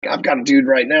I've got a dude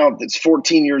right now that's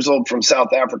 14 years old from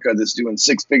South Africa that's doing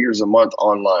 6 figures a month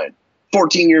online.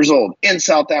 14 years old in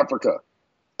South Africa,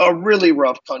 a really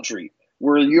rough country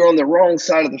where you're on the wrong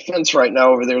side of the fence right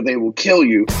now over there. They will kill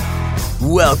you.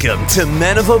 Welcome to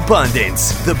Men of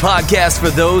Abundance, the podcast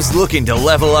for those looking to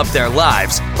level up their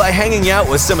lives by hanging out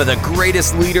with some of the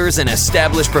greatest leaders and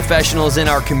established professionals in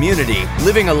our community,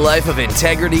 living a life of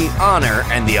integrity, honor,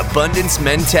 and the abundance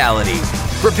mentality.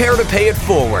 Prepare to pay it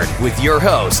forward with your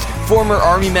host, former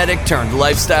Army medic turned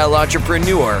lifestyle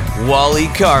entrepreneur, Wally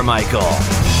Carmichael.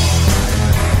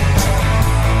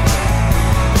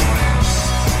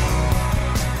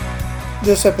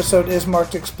 This episode is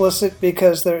marked explicit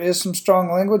because there is some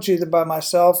strong language either by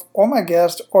myself or my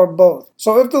guest or both.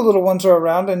 So if the little ones are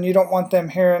around and you don't want them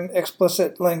hearing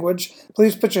explicit language,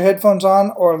 please put your headphones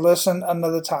on or listen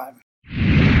another time.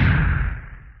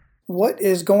 What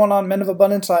is going on, Men of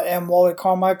Abundance? I am Wally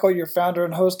Carmichael, your founder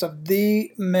and host of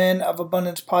the Men of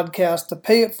Abundance podcast, the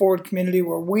Pay It Forward community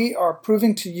where we are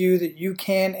proving to you that you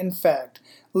can, in fact,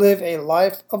 live a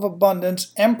life of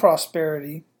abundance and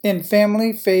prosperity in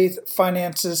family, faith,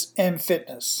 finances, and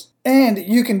fitness. And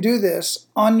you can do this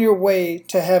on your way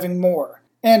to having more.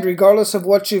 And regardless of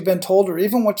what you've been told or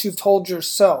even what you've told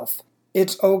yourself,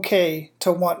 it's okay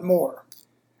to want more.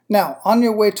 Now, on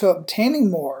your way to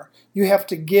obtaining more, you have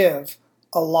to give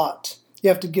a lot. You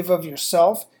have to give of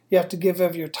yourself, you have to give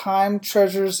of your time,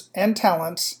 treasures, and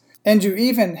talents, and you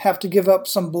even have to give up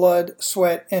some blood,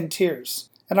 sweat, and tears.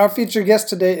 And our featured guest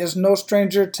today is no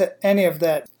stranger to any of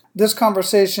that. This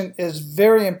conversation is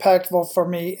very impactful for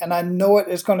me, and I know it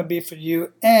is going to be for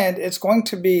you, and it's going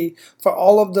to be for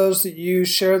all of those that you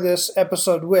share this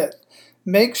episode with.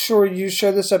 Make sure you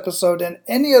share this episode and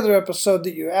any other episode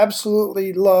that you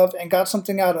absolutely love and got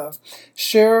something out of.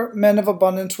 Share Men of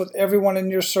Abundance with everyone in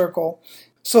your circle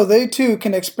so they too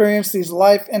can experience these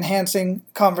life-enhancing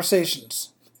conversations.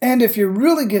 And if you're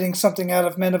really getting something out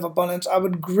of Men of Abundance, I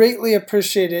would greatly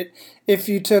appreciate it if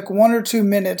you took 1 or 2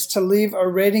 minutes to leave a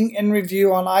rating and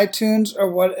review on iTunes or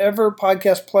whatever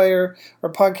podcast player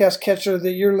or podcast catcher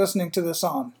that you're listening to this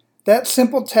on. That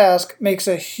simple task makes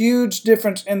a huge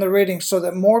difference in the ratings so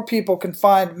that more people can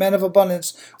find Men of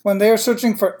Abundance when they are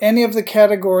searching for any of the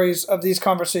categories of these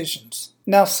conversations.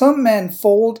 Now, some men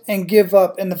fold and give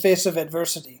up in the face of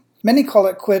adversity. Many call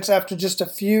it quits after just a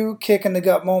few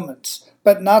kick-in-the-gut moments.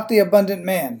 But not the abundant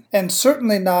man, and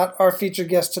certainly not our featured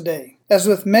guest today. As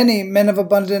with many Men of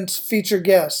Abundance featured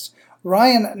guests,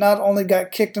 Ryan not only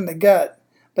got kicked in the gut,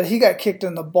 but he got kicked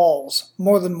in the balls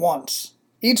more than once.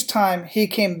 Each time he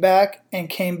came back and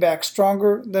came back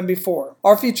stronger than before.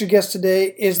 Our featured guest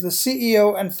today is the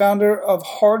CEO and founder of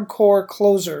Hardcore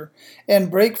Closer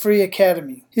and Break Free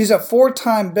Academy. He's a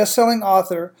 4-time best-selling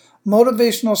author,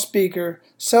 motivational speaker,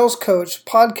 sales coach,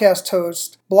 podcast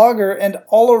host, blogger, and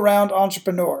all-around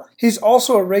entrepreneur. He's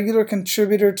also a regular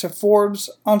contributor to Forbes,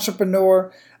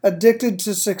 Entrepreneur, Addicted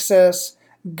to Success,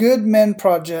 Good Men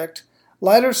Project,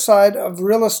 Lighter Side of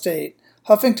Real Estate,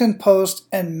 Huffington Post,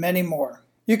 and many more.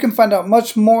 You can find out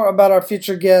much more about our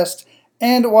featured guest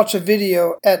and watch a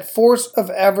video at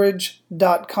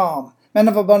forceofaverage.com. Men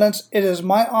of Abundance, it is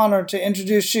my honor to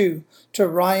introduce you to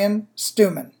Ryan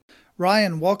Stewman.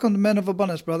 Ryan, welcome to Men of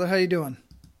Abundance, brother. How you doing?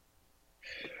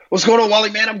 What's going on,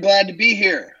 Wally, man? I'm glad to be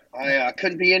here. I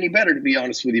couldn't be any better, to be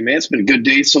honest with you, man. It's been a good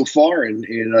day so far, and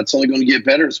it's only going to get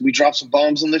better as we drop some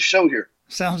bombs on this show here.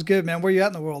 Sounds good, man. Where you at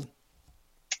in the world?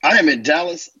 I am in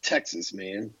Dallas, Texas,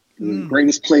 man. The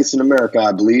greatest place in America,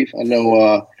 I believe. I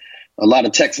know a lot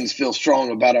of Texans feel strong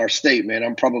about our state, man.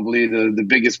 I'm probably the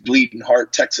biggest bleeding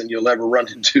heart Texan you'll ever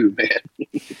run into, man.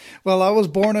 Well, I was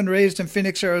born and raised in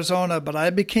Phoenix, Arizona, but I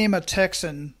became a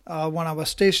Texan when I was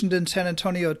stationed in San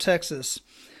Antonio, Texas,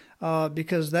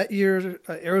 because that year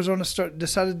Arizona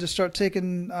decided to start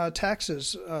taking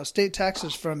state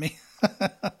taxes from me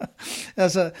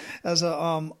as a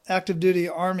active duty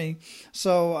Army.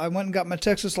 So I went and got my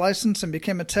Texas license and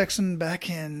became a Texan back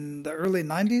in the early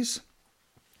 90s.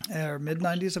 Or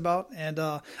mid-90s about, and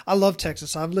I love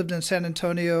Texas. I've lived in San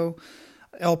Antonio,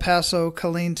 El Paso,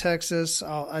 Killeen, Texas.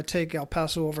 I take El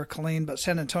Paso over Killeen, but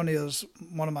San Antonio is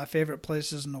one of my favorite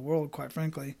places in the world, quite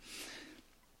frankly.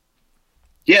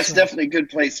 Yes, definitely a good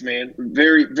place, man.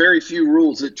 Very, very few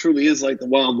rules. It truly is like the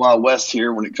Wild Wild West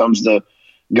here when it comes to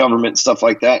government and stuff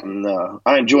like that. And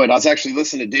I enjoyed it. I was actually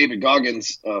listening to David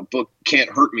Goggins' book, Can't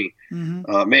Hurt Me.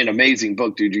 Mm-hmm. Man, amazing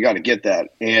book, dude. You got to get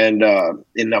that. And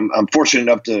I'm fortunate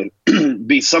enough to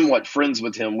be somewhat friends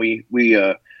with him. We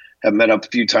have met up a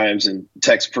few times and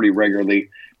text pretty regularly.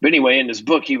 But anyway, in his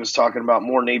book, he was talking about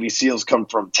more Navy SEALs come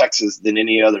from Texas than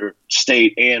any other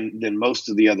state and than most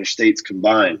of the other states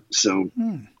combined. So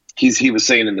he was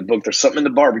saying in the book, there's something in the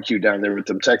barbecue down there with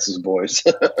them Texas boys.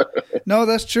 No,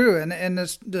 that's true, and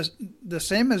it's the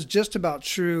same is just about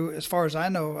true as far as I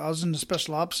know. I was in the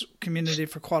special ops community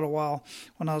for quite a while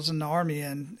when I was in the Army,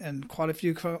 and quite a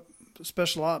few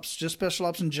special ops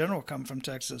in general, come from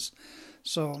Texas.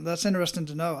 So that's interesting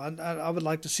to know. I would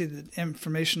like to see the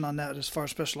information on that as far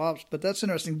as special ops, but that's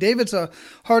interesting. David's a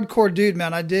hardcore dude,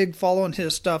 man. I dig following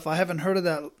his stuff. I haven't heard of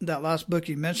that last book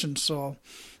you mentioned, so.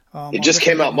 It just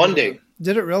came out Monday.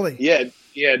 Did it really? Yeah,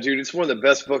 dude. It's one of the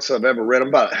best books I've ever read. I'm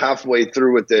about halfway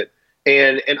through with it.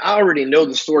 And I already know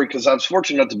the story because I was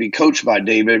fortunate enough to be coached by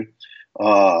David.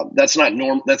 That's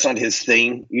not his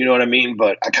thing. You know what I mean?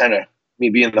 But me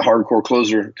being the hardcore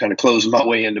closer, kind of closed my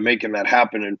way into making that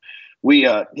happen. And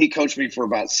he coached me for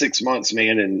about 6 months,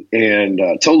 man, and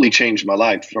totally changed my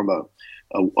life from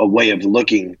a way of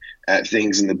looking at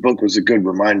things. And the book was a good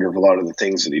reminder of a lot of the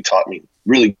things that he taught me.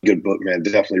 Really good book, man.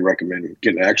 Definitely recommend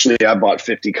getting it. Actually, I bought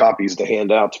 50 copies to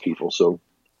hand out to people. So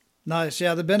nice.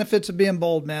 Yeah, the benefits of being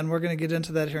bold, man. We're going to get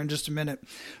into that here in just a minute.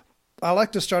 I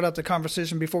like to start out the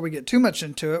conversation before we get too much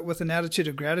into it with an attitude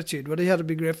of gratitude. What do you have to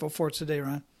be grateful for today,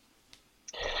 Ryan?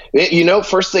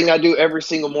 First thing I do every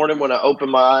single morning when I open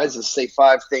my eyes is say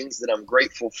 5 things that I'm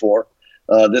grateful for.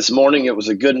 This morning it was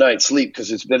a good night's sleep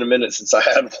because it's been a minute since I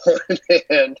had one.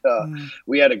 And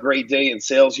we had a great day in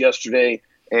sales yesterday.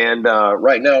 And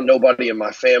right now, nobody in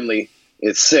my family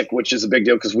is sick, which is a big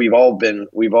deal because we've all been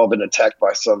attacked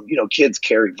by some. Kids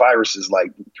carry viruses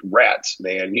like rats,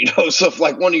 man. So if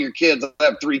like one of your kids, I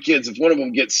have 3 kids, if one of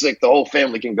them gets sick, the whole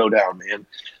family can go down, man.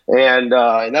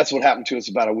 And that's what happened to us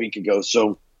about a week ago.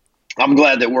 So I'm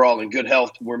glad that we're all in good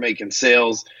health. We're making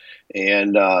sales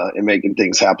and making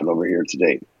things happen over here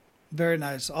today. Very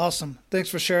nice. Awesome. Thanks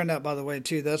for sharing that, by the way,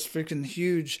 too. That's freaking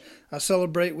huge. I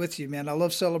celebrate with you, man. I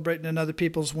love celebrating in other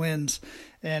people's wins.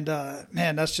 And,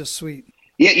 man, that's just sweet.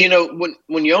 Yeah,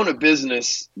 when you own a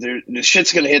business, the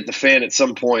shit's going to hit the fan at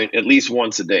some point, at least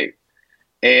once a day.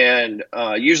 And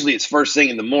usually it's first thing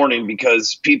in the morning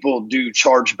because people do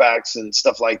chargebacks and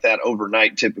stuff like that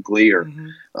overnight typically, or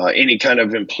any kind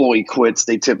of employee quits.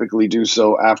 They typically do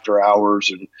so after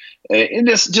hours, and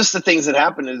just the things that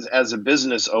happen as a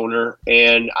business owner.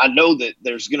 And I know that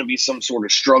there's going to be some sort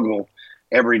of struggle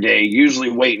every day, usually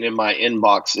waiting in my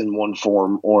inbox in one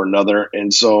form or another.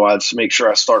 And so I just make sure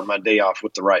I start my day off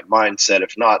with the right mindset.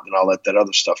 If not, then I'll let that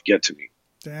other stuff get to me.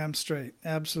 Damn straight.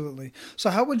 Absolutely.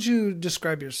 So how would you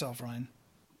describe yourself, Ryan?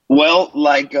 Well,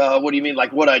 what do you mean?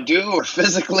 Like what I do or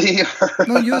physically?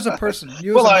 No, you as a person.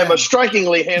 I am a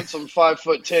strikingly handsome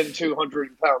 5'10",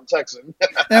 200-pound Texan.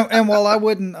 and while I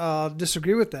wouldn't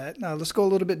disagree with that, let's go a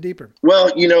little bit deeper.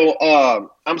 Well,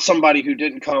 I'm somebody who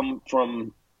didn't come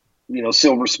from,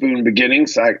 silver spoon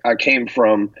beginnings. I came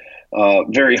from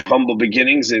very humble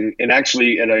beginnings, and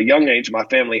actually at a young age, my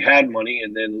family had money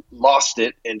and then lost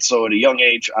it. And so at a young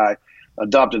age, I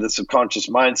adopted the subconscious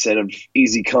mindset of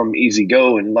easy come, easy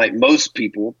go. And like most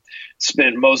people,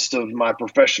 spent most of my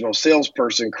professional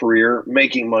salesperson career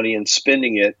making money and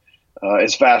spending it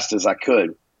as fast as I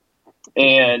could.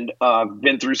 And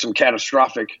been through some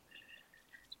catastrophic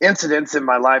incidents in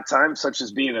my lifetime, such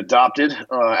as being adopted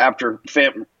after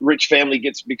rich family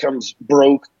becomes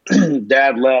broke.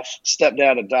 Dad left,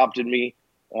 stepdad adopted me.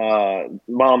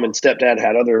 Mom and stepdad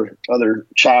had other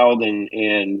child,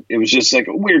 and it was just like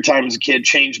a weird time as a kid.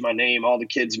 Changed my name. All the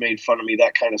kids made fun of me,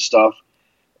 that kind of stuff.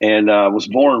 And was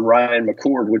born Ryan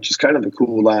McCord, which is kind of a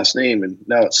cool last name. And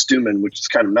now it's Stuman, which is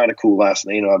kind of not a cool last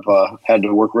name. I've had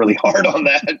to work really hard on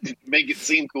that to make it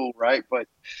seem cool, right? But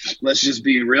let's just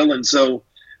be real. And so,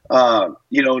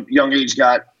 young age,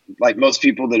 got like most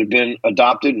people that have been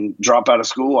adopted and drop out of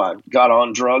school. I got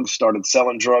on drugs, started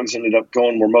selling drugs, ended up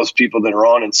going where most people that are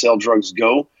on and sell drugs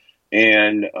go.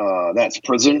 And that's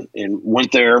prison, and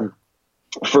went there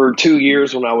for 2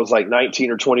 years when I was like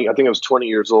 19 or 20. I think I was 20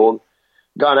 years old.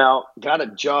 Got out, got a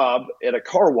job at a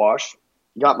car wash,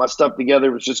 got my stuff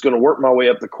together, was just going to work my way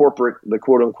up the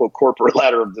quote unquote corporate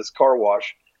ladder of this car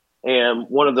wash. And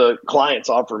one of the clients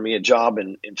offered me a job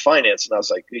in finance. And I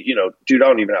was like, dude, I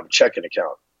don't even have a checking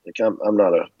account. Like I'm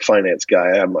not a finance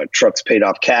guy. I have my trucks paid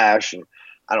off cash, and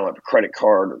I don't have a credit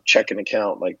card or checking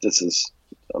account. Like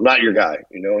I'm not your guy,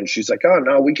 And she's like, oh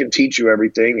no, we can teach you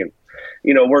everything. And,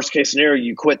 worst case scenario,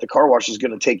 you quit, the car wash is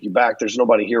going to take you back. There's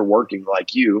nobody here working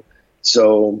like you.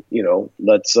 So,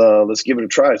 let's give it a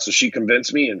try. So she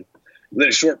convinced me, and within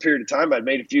a short period of time, I'd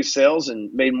made a few sales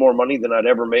and made more money than I'd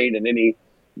ever made in any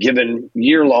given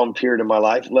year-long period of my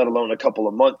life, let alone a couple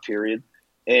of month period.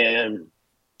 And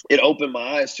it opened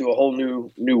my eyes to a whole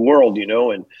new world,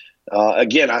 And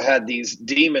again, I had these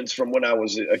demons from when I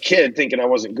was a kid, thinking I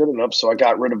wasn't good enough. So I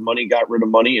got rid of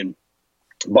money, and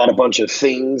bought a bunch of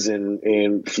things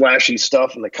and flashy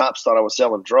stuff, and the cops thought I was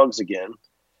selling drugs again,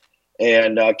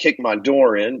 and kicked my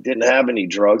door in. Didn't have any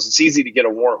drugs. It's easy to get a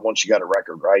warrant once you got a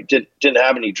record, right? Didn't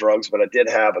have any drugs, but I did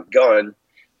have a gun.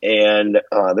 And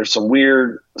there's some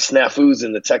weird snafus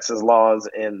in the Texas laws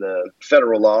and the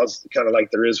federal laws, kind of like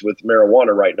there is with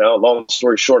marijuana right now. Long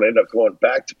story short, I ended up going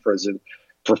back to prison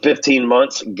for 15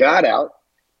 months, got out,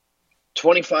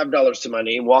 $25 to my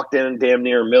name, walked in damn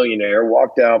near a millionaire,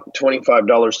 walked out,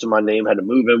 $25 to my name, had to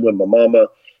move in with my mama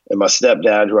and my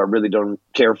stepdad, who I really don't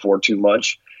care for too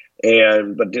much,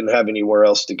 but didn't have anywhere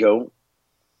else to go.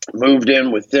 Moved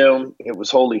in with them. It was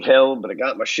holy hell, but I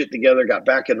got my shit together, got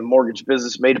back in the mortgage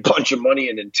business, made a bunch of money.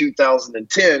 And in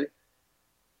 2010,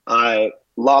 I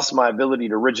lost my ability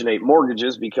to originate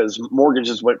mortgages because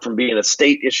mortgages went from being a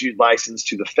state issued license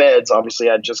to the feds.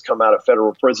 Obviously, I'd just come out of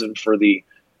federal prison for the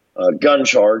gun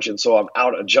charge. And so I'm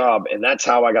out of job. And that's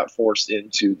how I got forced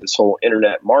into this whole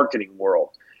internet marketing world.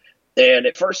 And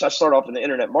at first I started off in the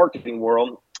internet marketing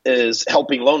world is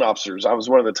helping loan officers. I was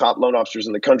one of the top loan officers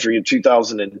in the country in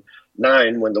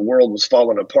 2009 when the world was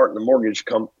falling apart in the mortgage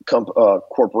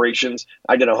corporations.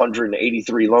 I did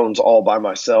 183 loans all by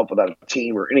myself without a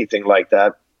team or anything like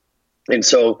that. And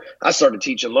so I started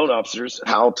teaching loan officers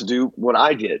how to do what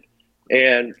I did.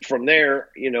 And from there,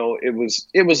 it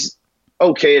was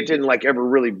okay. It didn't ever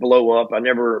really blow up. I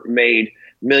never made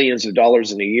millions of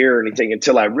dollars in a year or anything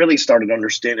until I really started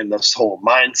understanding this whole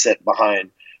mindset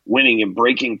behind winning and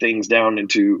breaking things down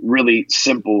into really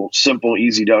simple,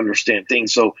 easy to understand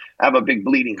things. So I have a big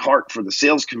bleeding heart for the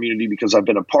sales community because I've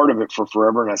been a part of it for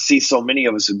forever. And I see so many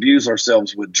of us abuse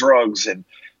ourselves with drugs and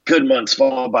good months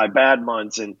followed by bad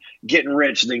months and getting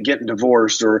rich and then getting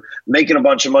divorced or making a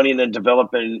bunch of money and then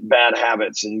developing bad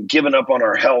habits and giving up on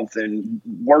our health and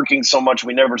working so much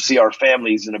we never see our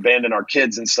families and abandon our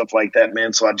kids and stuff like that,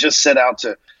 man. So I just set out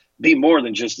to be more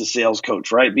than just a sales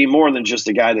coach, right? Be more than just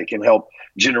a guy that can help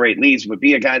generate leads, but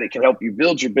be a guy that can help you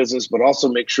build your business, but also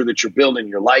make sure that you're building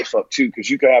your life up too. Because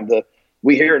you can have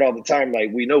we hear it all the time,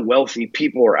 we know wealthy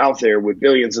people are out there with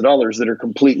billions of dollars that are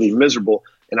completely miserable.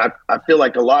 And I feel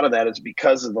like a lot of that is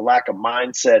because of the lack of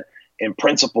mindset and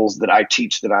principles that I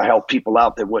teach, that I help people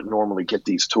out that wouldn't normally get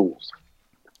these tools.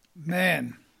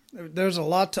 Man, there's a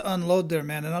lot to unload there,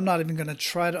 man. And I'm not even going to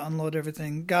try to unload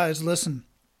everything. Guys, listen.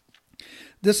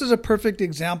 This is a perfect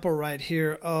example right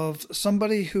here of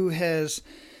somebody who has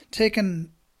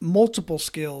taken multiple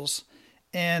skills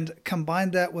and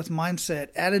combined that with mindset,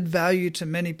 added value to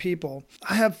many people.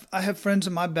 I have friends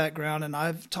in my background, and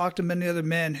I've talked to many other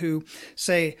men who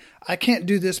say, I can't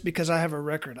do this because I have a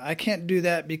record. I can't do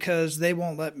that because they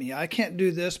won't let me. I can't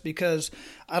do this because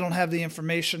I don't have the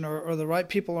information or the right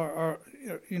people are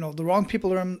the wrong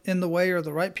people are in the way or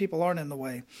the right people aren't in the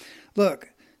way.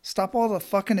 Look, stop all the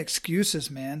fucking excuses,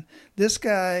 man. This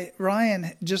guy,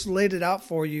 Ryan, just laid it out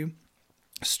for you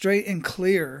straight and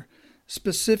clear,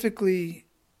 specifically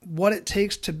what it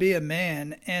takes to be a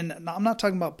man. And I'm not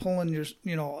talking about pulling your,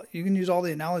 you can use all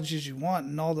the analogies you want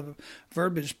and all the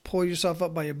verbiage, pull yourself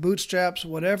up by your bootstraps,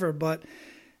 whatever, but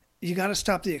you got to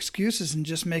stop the excuses and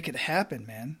just make it happen,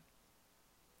 man.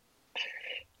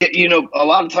 A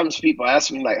lot of times people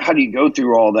ask me, how do you go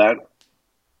through all that?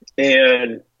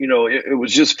 And, it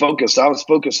was just focused. I was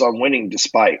focused on winning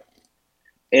despite.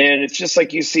 And it's just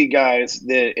like you see guys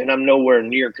that, and I'm nowhere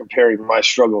near comparing my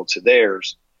struggle to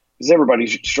theirs because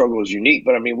everybody's struggle is unique.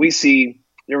 But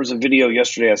there was a video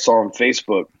yesterday I saw on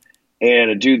Facebook,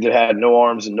 and a dude that had no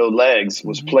arms and no legs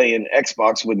was playing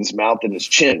Xbox with his mouth and his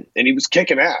chin, and he was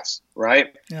kicking ass,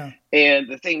 right? Yeah. And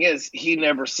the thing is, he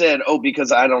never said,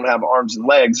 because I don't have arms and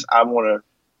legs,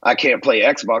 I can't play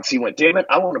Xbox. He went, damn it,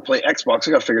 I want to play Xbox.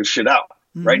 I got to figure this shit out.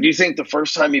 Mm-hmm. Right? Do you think the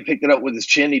first time he picked it up with his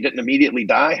chin, he didn't immediately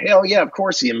die? Hell yeah, of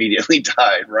course he immediately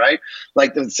died, right?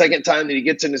 The second time that he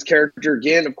gets in his character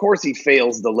again, of course he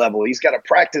fails the level. He's got to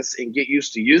practice and get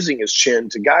used to using his chin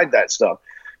to guide that stuff.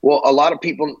 Well, a lot of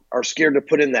people are scared to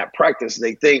put in that practice.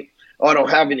 They think, I don't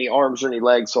have any arms or any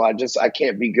legs, so I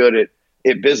can't be good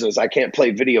at business. I can't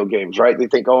play video games, right? They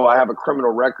think, I have a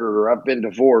criminal record, or I've been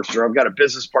divorced, or I've got a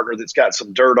business partner that's got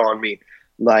some dirt on me.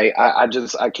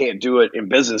 I can't do it in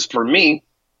business. For me,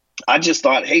 I just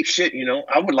thought, hey, shit,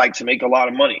 I would like to make a lot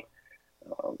of money.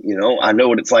 I know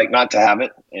what it's like not to have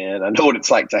it, and I know what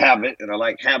it's like to have it, and I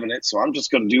like having it. So I'm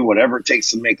just going to do whatever it takes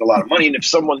to make a lot of money. And if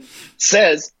someone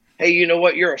says, hey, you know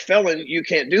what, you're a felon, you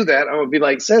can't do that, I would be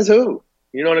like, says who?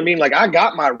 You know what I mean? I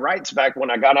got my rights back when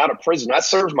I got out of prison. I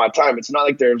served my time. It's not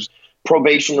like there's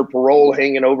probation or parole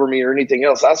hanging over me or anything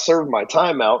else. I served my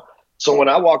time out. So when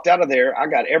I walked out of there, I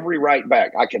got every right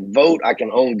back. I can vote. I can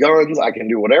own guns. I can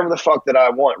do whatever the fuck that I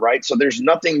want, right? So there's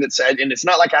nothing that said, and it's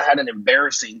not like I had an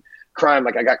embarrassing crime,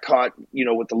 like I got caught,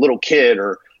 with a little kid,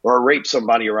 or I raped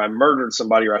somebody, or I murdered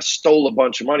somebody, or I stole a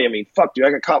bunch of money. I mean, fuck, dude,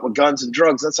 I got caught with guns and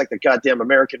drugs. That's like the goddamn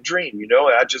American dream,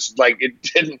 I just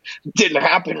it didn't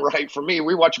happen right for me.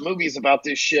 We watch movies about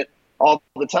this shit all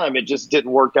the time. It just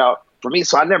didn't work out for me.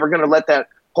 So I'm never going to let that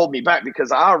hold me back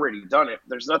because I already done it.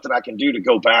 There's nothing I can do to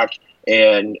go back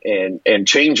and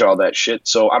change all that shit.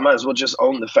 So I might as well just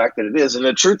own the fact that it is. And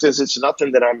the truth is, it's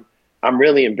nothing that I'm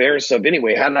really embarrassed of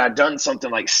anyway. Hadn't I done something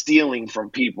like stealing from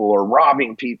people or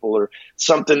robbing people or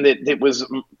something that was,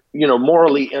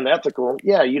 morally unethical,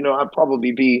 yeah, I'd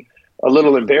probably be a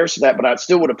little embarrassed of that, but I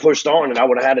still would have pushed on, and I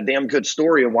would have had a damn good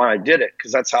story of why I did it,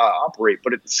 because that's how I operate.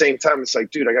 But at the same time, it's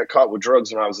like, dude, I got caught with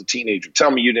drugs when I was a teenager.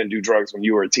 Tell me you didn't do drugs when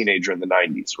you were a teenager in the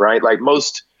 90s, right? Like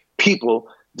most people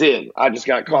did. I just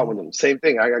got caught with them. Same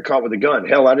thing. I got caught with a gun.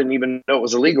 Hell, I didn't even know it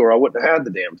was illegal, or I wouldn't have had the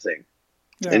damn thing.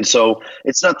 Yeah. And so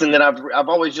it's nothing that I've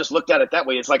always just looked at it that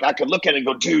way. It's like I could look at it and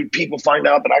go, dude, people find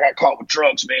out that I got caught with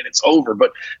drugs, man, it's over.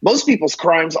 But most people's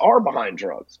crimes are behind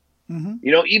drugs. Mm-hmm.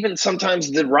 Even sometimes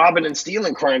the robbing and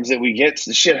stealing crimes that we get,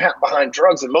 the shit happen behind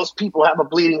drugs. And most people have a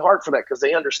bleeding heart for that because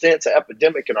they understand it's an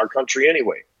epidemic in our country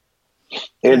anyway.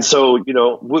 And so,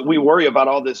 we worry about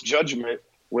all this judgment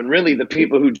when really the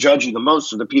people who judge you the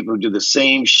most are the people who do the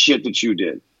same shit that you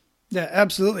did. Yeah,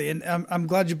 absolutely. And I'm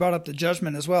glad you brought up the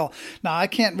judgment as well. Now, I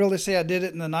can't really say I did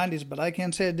it in the 90s, but I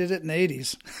can say I did it in the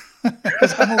 80s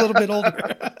because I'm a little bit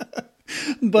older.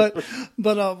 But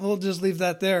we'll just leave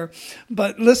that there.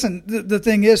 But listen, the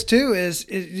thing is too, is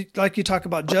like you talk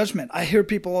about judgment. I hear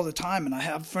people all the time, and I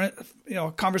have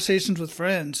conversations with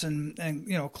friends and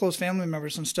close family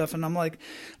members and stuff. And I'm like,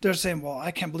 they're saying, well,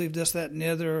 I can't believe this, that, and the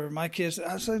other, or my kids.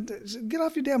 I said, get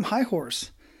off your damn high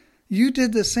horse. You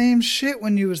did the same shit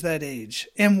when you was that age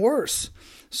and worse.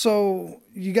 So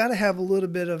you got to have a little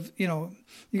bit of, you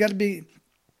got to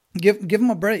give them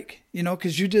a break,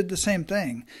 because you did the same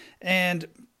thing. And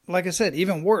like I said,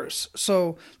 even worse.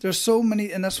 So there's so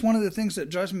many, and that's one of the things that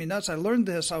drives me nuts. I learned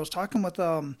this. I was talking with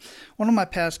one of my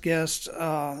past guests.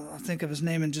 I'll think of his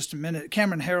name in just a minute.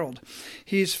 Cameron Harold.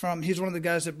 He's one of the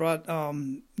guys that brought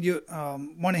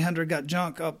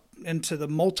 1-800-GOT-JUNK up into the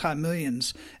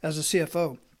multi-millions as a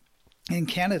CFO in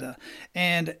Canada.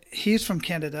 And he's from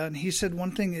Canada, and he said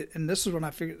one thing, and this is when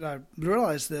I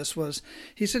realized this, was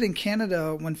he said in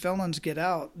Canada, when felons get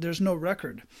out, there's no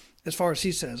record. As far as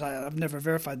he says, I've never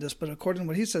verified this, but according to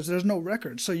what he says, there's no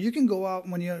record. So you can go out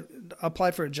when you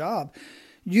apply for a job,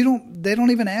 they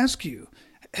don't even ask you,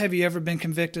 have you ever been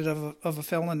convicted of a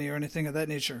felony or anything of that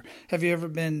nature? Have you ever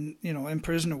been, in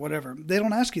prison or whatever? They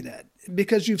don't ask you that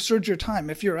because you've served your time.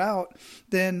 If you're out,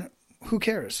 then who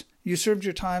cares? You served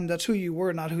your time. That's who you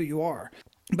were, not who you are.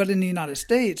 But in the United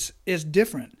States, it's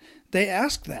different. They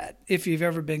ask that if you've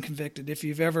ever been convicted, if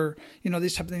you've ever,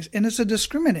 these type of things. And it's a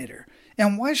discriminator.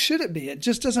 And why should it be? It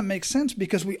just doesn't make sense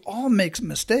because we all make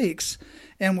mistakes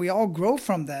and we all grow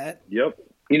from that. Yep.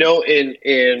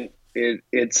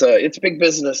 It's big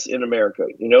business in America,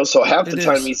 so half the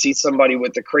time you see somebody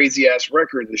with a crazy ass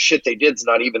record, the shit they did is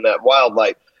not even that wild.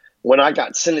 Like when I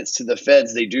got sentenced to the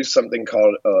feds, they do something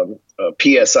called a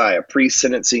PSI, a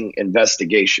pre-sentencing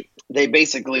investigation. They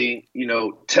basically,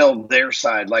 tell their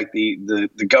side, like the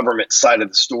government side of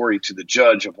the story, to the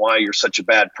judge of why you're such a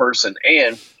bad person,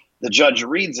 and the judge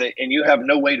reads it, and you have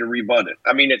no way to rebut it.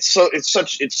 I mean, it's so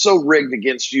rigged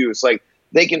against you. It's like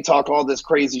they can talk all this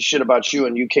crazy shit about you,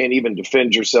 and you can't even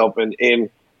defend yourself, and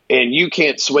you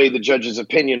can't sway the judge's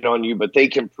opinion on you, but they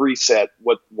can preset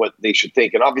what they should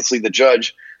think. And obviously, the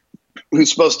judge, who's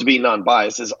supposed to be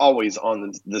non-biased, is always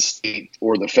on the state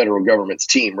or the federal government's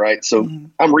team, right? So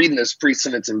I'm reading this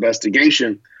pre-sentence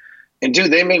investigation, and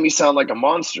dude, they made me sound like a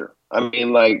monster. I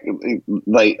mean,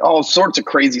 like all sorts of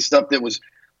crazy stuff that was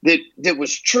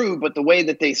true, but the way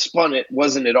that they spun it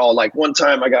wasn't at all. Like one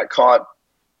time I got caught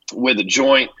with a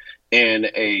joint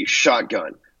and a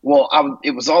shotgun. Well,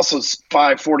 it was also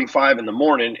 5:45 in the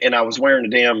morning, and I was wearing a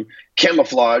damn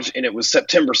camouflage, and it was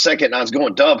September 2nd, and I was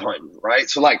going dove hunting, right?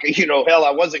 So, hell,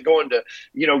 I wasn't going to,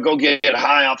 go get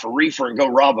high off a reefer and go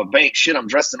rob a bank. Shit, I'm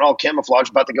dressed in all camouflage,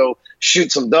 about to go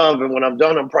shoot some dove, and when I'm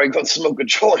done, I'm probably going to smoke a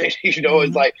joint,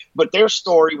 It's like, but their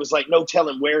story was like no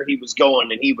telling where he was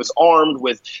going, and he was armed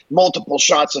with multiple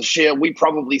shots of shell. We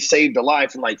probably saved a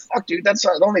life. I'm like, fuck, dude, that's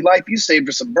not the only life you saved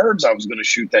for some birds I was going to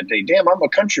shoot that day. Damn, I'm a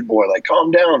country boy. Like,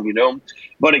 calm down.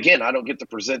 But again, I don't get to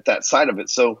present that side of it.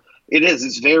 So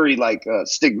it's very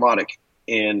stigmatic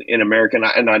in America.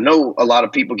 And I know a lot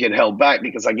of people get held back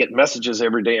because I get messages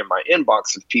every day in my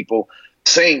inbox of people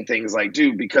saying things like,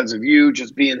 dude, because of you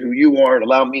just being who you are and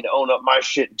allow me to own up my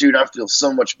shit, dude, I feel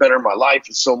so much better. My life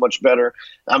is so much better.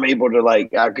 I'm able to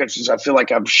I feel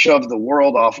like I've shoved the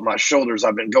world off of my shoulders.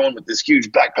 I've been going with this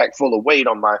huge backpack full of weight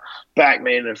on my back,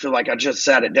 man. And I feel like I just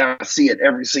sat it down. I see it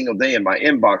every single day in my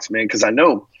inbox, man, because I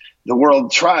know the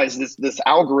world tries this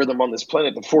algorithm on this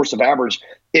planet, the force of average.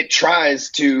 It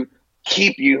tries to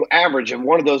keep you average. And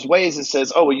one of those ways it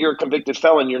says, oh, well, you're a convicted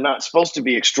felon. You're not supposed to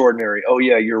be extraordinary. Oh,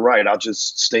 yeah, you're right. I'll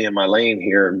just stay in my lane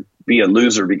here and be a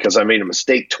loser because I made a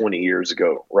mistake 20 years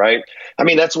ago. Right. I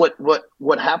mean, that's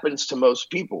what happens to most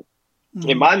people.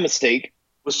 Mm-hmm. And my mistake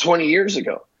was 20 years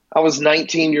ago. I was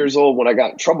 19 years old when I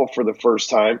got in trouble for the first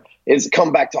time. It's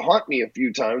come back to haunt me a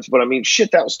few times. But I mean,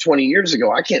 shit, that was 20 years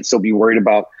ago. I can't still be worried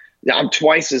about. I'm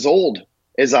twice as old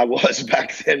as I was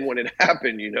back then when it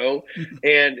happened, you know?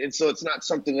 And so it's not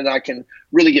something that I can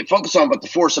really get focused on, but the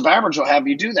force of average will have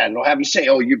you do that. It'll have you say,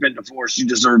 oh, you've been divorced. You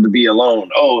deserve to be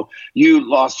alone. Oh, you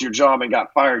lost your job and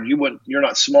got fired. You're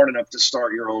not smart enough to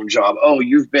start your own job. Oh,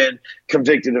 you've been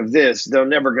convicted of this. They're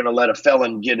never going to let a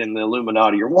felon get in the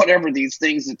Illuminati or whatever these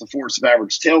things that the force of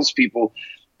average tells people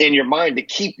in your mind to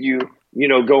keep you, you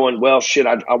know, going, well, shit,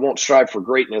 I won't strive for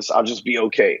greatness. I'll just be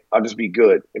okay. I'll just be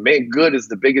good. And man, good is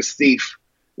the biggest thief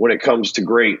when it comes to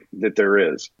great that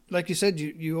there is. Like you said,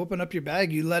 you open up your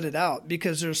bag, you let it out,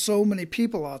 because there's so many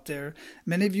people out there.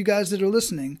 Many of you guys that are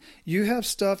listening, you have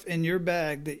stuff in your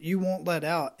bag that you won't let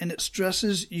out, and it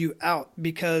stresses you out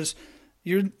because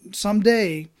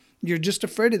someday you're just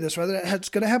afraid of this, whether it's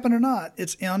going to happen or not.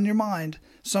 It's on your mind.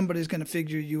 Somebody's going to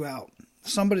figure you out.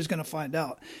 Somebody's going to find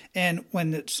out. And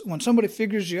when somebody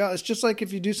figures you out, it's just like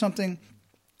if you do something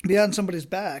behind somebody's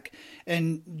back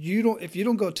and if you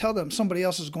don't go tell them, somebody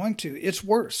else is going to. It's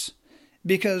worse,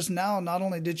 because now not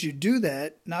only did you do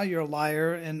that, now you're a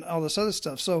liar and all this other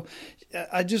stuff. So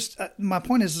my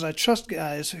point is I trust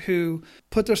guys who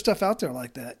put their stuff out there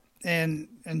like that and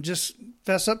just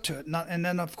fess up to it. And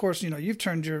then of course, you know, you've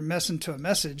turned your mess into a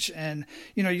message, and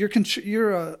you know,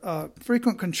 you're a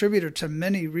frequent contributor to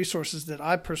many resources that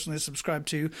I personally subscribe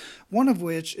to, one of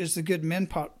which is the Good Men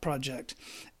Project.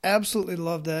 Absolutely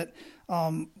love that.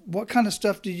 What kind of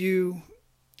stuff do you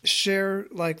share,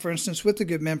 like for instance with the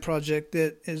Good Men Project,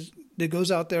 that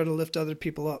goes out there to lift other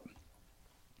people up?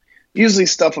 Usually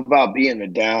stuff about being a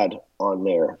dad on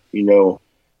there, you know.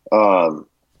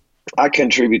 I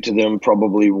contribute to them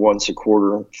probably once a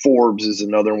quarter. Forbes is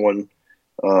another one.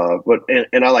 But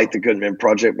I like the Good Men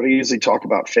Project, but I usually talk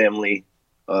about family,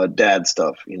 dad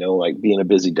stuff, you know, like being a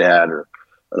busy dad or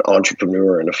an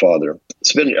entrepreneur and a father.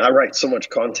 I write so much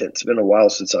content. It's been a while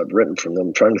since I've written from them.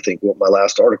 I'm trying to think what my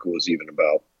last article was even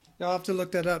about. I'll have to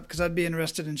look that up, because I'd be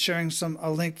interested in sharing a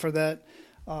link for that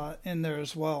in there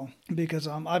as well, because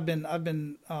I've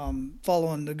been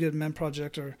following the Good Men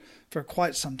Project for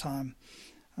quite some time.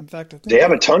 In fact, I think they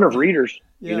have a ton of readers.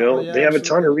 Yeah, you know, yeah, they have absolutely.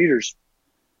 A ton of readers.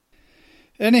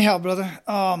 Anyhow, brother,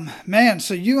 man,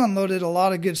 so you unloaded a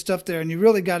lot of good stuff there, and you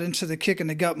really got into the kick in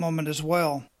the gut moment as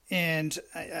well. And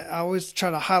I always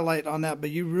try to highlight on that, but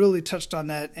you really touched on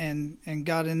that and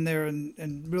got in there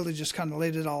and really just kind of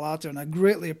laid it all out there. And I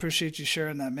greatly appreciate you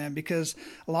sharing that, man, because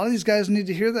a lot of these guys need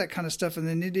to hear that kind of stuff, and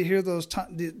they need to hear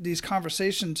these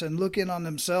conversations and look in on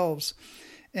themselves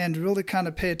and really kind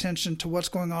of pay attention to what's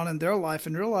going on in their life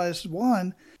and realize,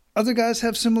 one, other guys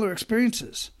have similar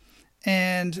experiences,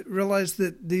 and realize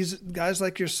that these guys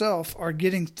like yourself are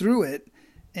getting through it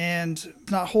and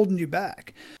not holding you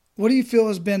back. What do you feel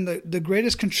has been the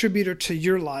greatest contributor to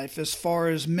your life as far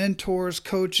as mentors,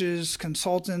 coaches,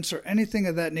 consultants, or anything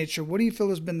of that nature? What do you feel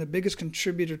has been the biggest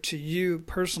contributor to you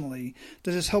personally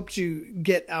that has helped you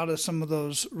get out of some of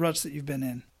those ruts that you've been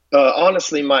in?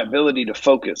 Honestly, my ability to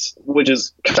focus, which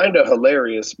is kind of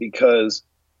hilarious because,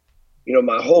 you know,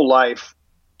 my whole life,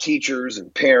 teachers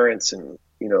and parents and,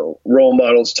 you know, role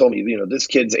models told me, you know, this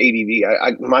kid's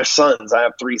ADD. My sons, I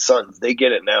have 3 sons, they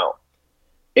get it now.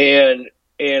 And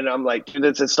I'm like,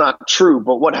 it's not true.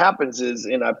 But what happens is,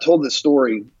 and I've told this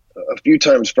story a few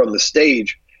times from the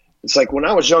stage, it's like when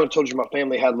I was young, I told you my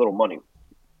family had little money.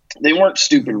 They weren't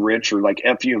stupid rich or like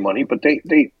FU money, but they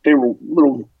were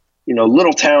little, you know,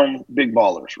 little town big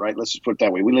ballers, right? Let's just put it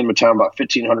that way. We live in a town about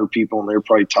 1,500 people, and they're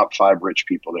probably top 5 rich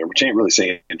people there, which ain't really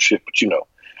saying shit, but you know.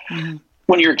 Mm-hmm.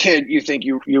 When you're a kid, you think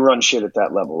you run shit at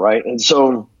that level, right? And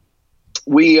so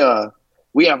we have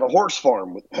a horse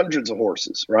farm with hundreds of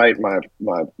horses, right?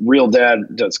 My real dad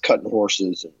does cutting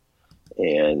horses,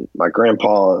 and my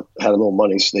grandpa had a little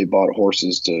money, so they bought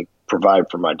horses to provide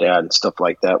for my dad and stuff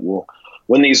like that. Well,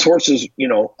 when these horses, you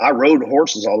know, I rode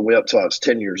horses all the way up till I was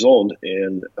 10 years old,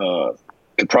 and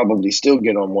could probably still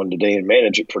get on one today and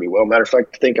manage it pretty well. Matter of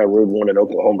fact, I think I rode one in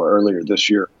Oklahoma earlier this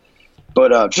year.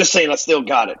 But just saying, I still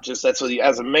got it. Just that's what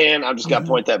as a man, I just got to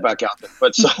point that back out there.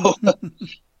 But so,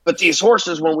 but these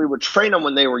horses, when we would train them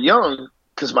when they were young,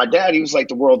 because my dad, he was like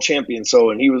the world champion.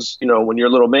 So, and he was, when you're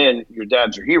a little man, your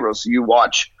dad's your hero. So you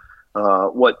watch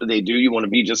what they do. You want to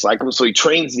be just like them. So he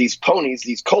trains these ponies,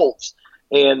 these colts,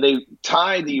 and they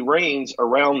tie the reins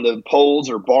around the poles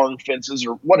or barn fences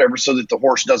or whatever so that the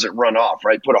horse doesn't run off,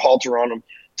 right? Put a halter on them,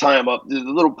 tie them up. The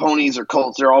little ponies or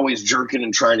colts, they're always jerking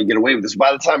and trying to get away with this.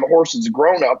 By the time a horse is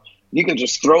grown up, you can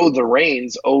just throw the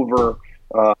reins over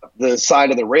the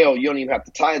side of the rail. You don't even have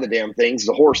to tie the damn things.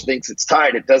 The horse thinks it's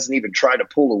tied. It doesn't even try to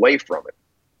pull away from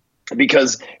it.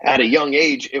 Because at a young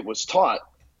age, it was taught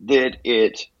that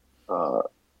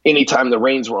anytime the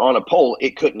reins were on a pole,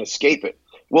 it couldn't escape it.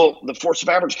 Well, the force of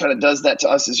average kind of does that to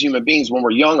us as human beings. When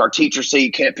we're young, our teachers say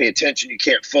you can't pay attention, you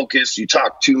can't focus, you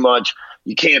talk too much,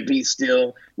 you can't be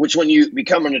still, which when you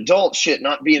become an adult,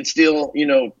 not being still,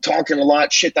 talking a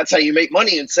lot, that's how you make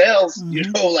money in sales, like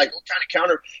what kind of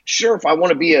counter? Sure, if I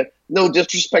want to be no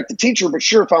disrespect to teacher, but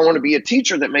sure, if I want to be a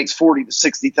teacher that makes $40,000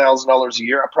 to $60,000 a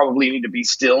year, I probably need to be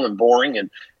still and boring and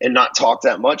not talk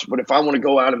that much. But if I want to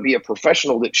go out and be a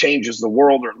professional that changes the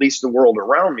world, or at least the world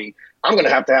around me, I'm going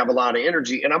to have a lot of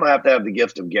energy, and I'm going to have the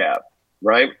gift of gab,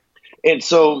 right? And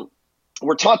so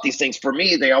we're taught these things. For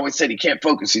me, they always said he can't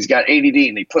focus. He's got ADD,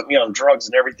 and they put me on drugs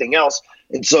and everything else.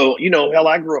 And so, hell,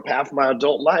 I grew up half my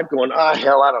adult life going,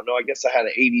 hell, I don't know. I guess I had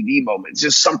an ADD moment. It's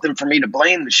just something for me to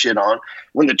blame the shit on.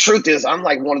 When the truth is, I'm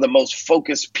like one of the most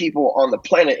focused people on the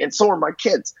planet, and so are my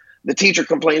kids. The teacher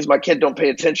complains my kid don't pay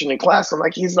attention in class. I'm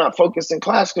like, he's not focused in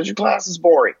class because your class is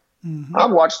boring. I've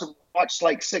watched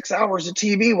like 6 hours of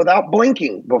TV without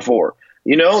blinking before.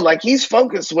 Like he's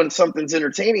focused when something's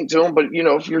entertaining to him. But,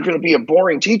 if you're going to be a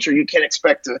boring teacher, you can't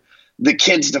expect the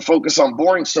kids to focus on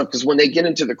boring stuff, because when they get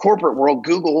into the corporate world,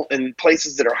 Google and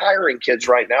places that are hiring kids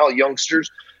right now, youngsters,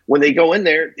 when they go in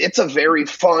there, it's a very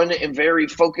fun and very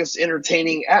focused,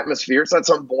 entertaining atmosphere. It's not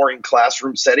some boring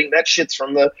classroom setting. That shit's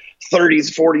from the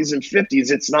 30s, 40s, and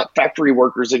 50s. It's not factory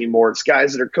workers anymore. It's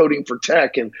guys that are coding for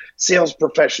tech and sales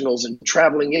professionals and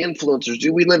traveling influencers.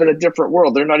 Dude, we live in a different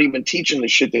world. They're not even teaching the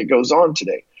shit that goes on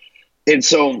today. And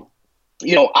so,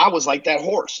 I was like that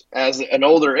horse. As an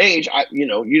older age, you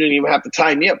didn't even have to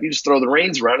tie me up. You just throw the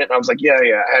reins around it. And I was like, yeah,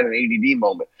 I had an ADD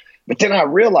moment. But then I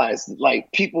realized,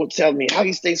 like, people would tell me, how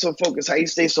you stay so focused, how you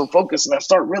stay so focused. And I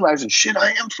start realizing, shit,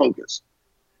 I am focused.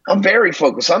 I'm very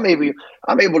focused. I'm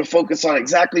able to focus on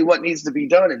exactly what needs to be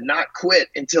done and not quit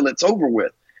until it's over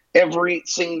with every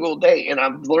single day. And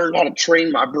I've learned how to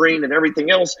train my brain and everything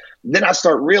else. Then I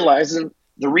start realizing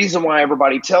the reason why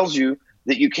everybody tells you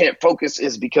that you can't focus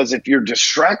is because if you're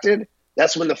distracted,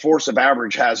 that's when the force of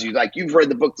average has you. Like, you've read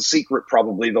the book The Secret,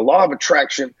 probably. The law of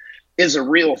attraction is a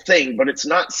real thing, but it's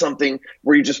not something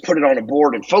where you just put it on a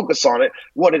board and focus on it.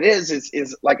 What it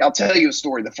is like, I'll tell you a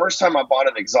story. The first time I bought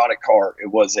an exotic car, it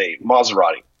was a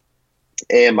Maserati,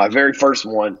 and my very first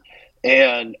one.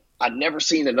 And I'd never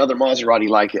seen another Maserati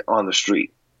like it on the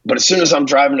street. But as soon as I'm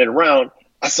driving it around,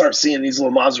 I start seeing these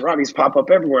little Maseratis pop up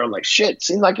everywhere. I'm like, shit,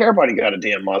 seems like everybody got a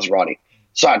damn Maserati.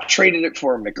 So I traded it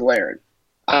for a McLaren.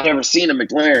 I've never seen a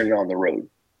McLaren on the road.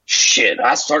 Shit,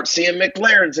 I start seeing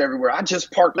McLarens everywhere. I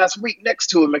just parked last week next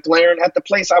to a McLaren at the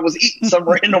place I was eating, some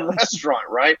random restaurant,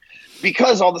 right?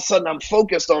 Because all of a sudden I'm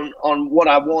focused on what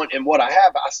I want and what I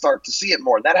have, I start to see it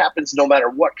more. That happens no matter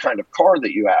what kind of car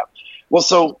that you have. Well,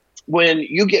 so when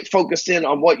you get focused in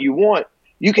on what you want,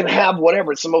 you can have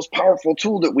whatever. It's the most powerful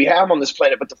tool that we have on this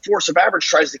planet, but the force of average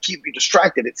tries to keep you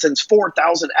distracted. It sends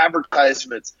 4,000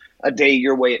 advertisements a day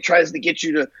your way. It tries to get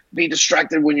you to be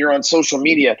distracted when you're on social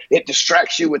media. It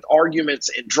distracts you with arguments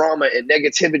and drama and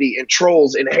negativity and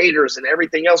trolls and haters and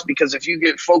everything else, because if you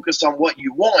get focused on what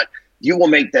you want, you will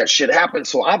make that shit happen.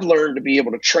 So I've learned to be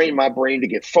able to train my brain to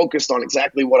get focused on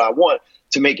exactly what I want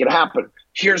to make it happen.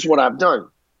 Here's what I've done.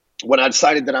 When I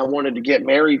decided that I wanted to get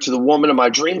married to the woman of my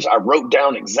dreams, I wrote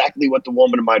down exactly what the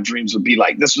woman of my dreams would be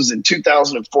like. This was in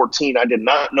 2014. I did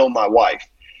not know my wife.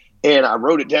 And I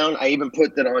wrote it down. I even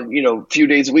put that on, a few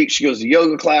days a week. She goes to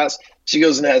yoga class. She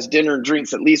goes and has dinner and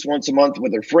drinks at least once a month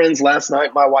with her friends. Last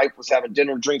night, my wife was having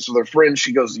dinner and drinks with her friends.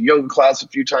 She goes to yoga class a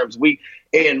few times a week.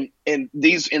 And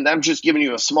I'm just giving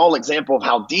you a small example of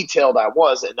how detailed I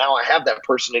was. And now I have that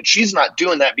person. And she's not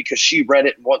doing that because she read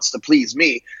it and wants to please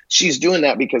me. She's doing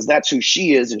that because that's who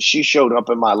she is. And she showed up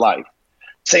in my life.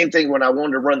 Same thing when I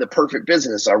wanted to run the perfect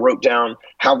business. I wrote down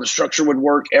how the structure would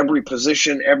work, every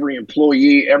position, every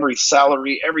employee, every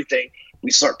salary, everything.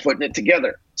 We start putting it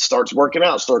together. Starts working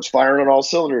out, starts firing on all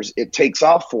cylinders. It takes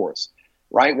off for us,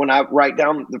 right? When I write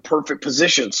down the perfect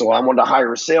position. So I wanted to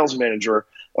hire a sales manager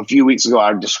a few weeks ago.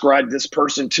 I described this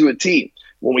person to a T.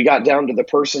 when we got down to the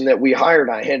person that we hired,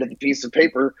 I handed the piece of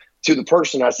paper to the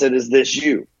person. I said, is this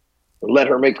you? Let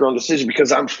her make her own decision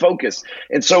because I'm focused.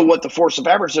 And so what the force of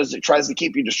habit does, it tries to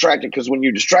keep you distracted, because when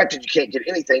you're distracted, you can't get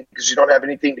anything because you don't have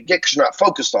anything to get because you're not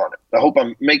focused on it. I hope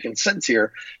I'm making sense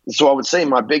here. And so I would say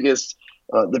my biggest,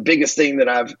 the biggest thing that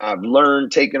I've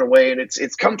learned, taken away, and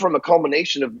it's come from a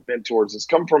culmination of mentors. It's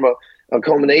come from a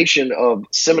culmination of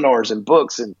seminars and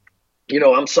books. And, you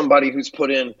know, I'm somebody who's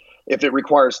put in, if it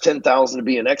requires 10,000 to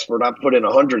be an expert, I've put in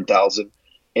 100,000.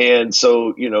 And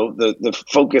so, you know, the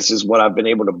focus is what I've been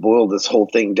able to boil this whole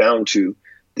thing down to.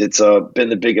 It's been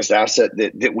the biggest asset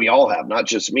that we all have, not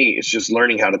just me. It's just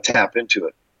learning how to tap into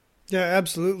it. Yeah,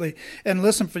 absolutely. And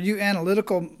listen, for you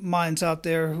analytical minds out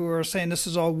there who are saying this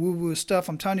is all woo-woo stuff,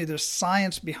 I'm telling you, there's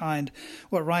science behind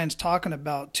what Ryan's talking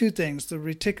about. Two things: the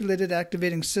reticulated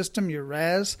activating system, your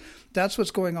RAS, that's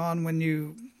what's going on when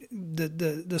you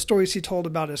the stories he told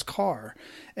about his car.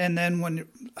 And then when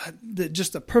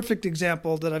just the perfect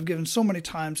example that I've given so many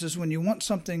times is when you want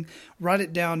something, write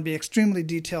it down, be extremely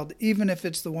detailed, even if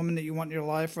it's the woman that you want in your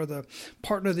life or the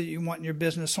partner that you want in your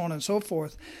business, so on and so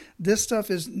forth. This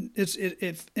stuff is,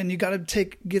 and you got to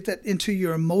get that into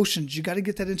your emotions. You got to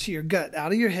get that into your gut,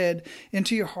 out of your head,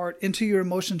 into your heart, into your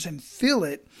emotions, and feel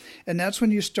it. And that's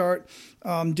when you start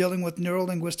dealing with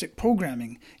neuro-linguistic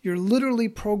programming. You're literally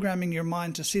programming your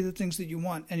mind to see the things that you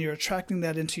want, and you're attracting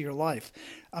that into your life.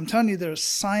 I'm telling you, there's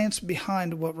science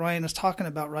behind what Ryan is talking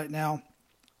about right now.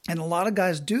 And a lot of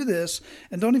guys do this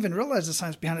and don't even realize the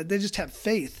science behind it. They just have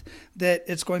faith that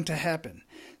it's going to happen.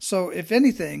 So if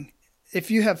anything, if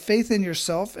you have faith in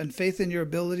yourself and faith in your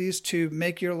abilities to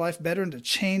make your life better and to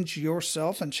change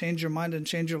yourself and change your mind and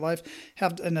change your life,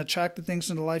 and attract the things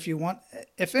into life you want,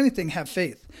 if anything, have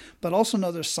faith. But also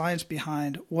know there's science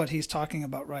behind what he's talking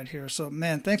about right here. So,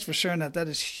 man, thanks for sharing that. That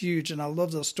is huge. And I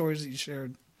love those stories that you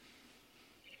shared.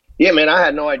 Yeah, man, I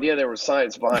had no idea there was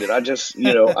science behind it. I just,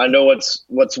 you know, I know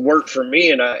what's worked for me,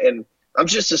 and I'm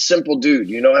just a simple dude.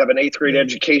 You know, I have an 8th grade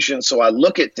education, so I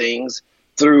look at things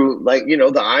through, like, you know,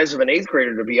 the eyes of an 8th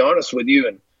grader, to be honest with you.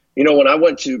 And, you know, when I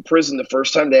went to prison the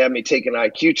first time, they had me take an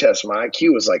IQ test. My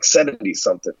IQ was like 70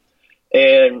 something.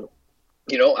 And,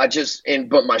 you know,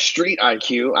 but my street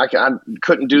IQ, I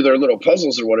couldn't do their little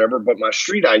puzzles or whatever, but my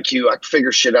street IQ, I could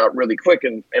figure shit out really quick.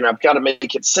 And I've got to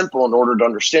make it simple in order to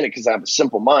understand it, because I have a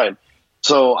simple mind.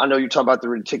 So I know you talk about the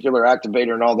reticular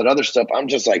activator and all that other stuff. I'm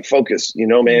just like, focus, you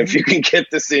know, man, if you can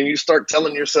get this in, you start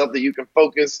telling yourself that you can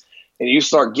focus, and you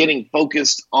start getting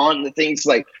focused on the things,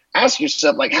 like, ask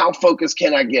yourself, like, how focused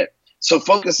can I get? So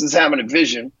focus is having a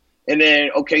vision. And then,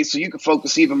 okay, so you can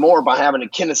focus even more by having a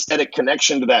kinesthetic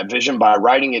connection to that vision, by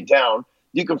writing it down.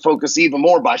 You can focus even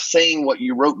more by saying what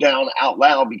you wrote down out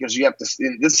loud, because you have to,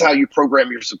 this is how you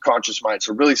program your subconscious mind.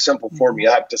 So really simple formula.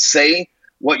 You have to say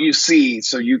what you see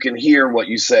so you can hear what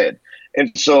you said.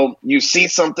 And so you see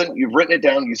something, you've written it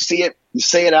down, you see it, you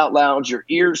say it out loud, your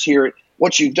ears hear it.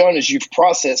 What you've done is you've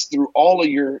processed through all of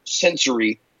your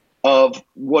sensory of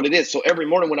what it is. So every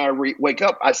morning when I wake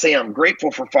up, I say I'm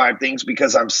grateful for 5 things,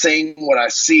 because I'm saying what I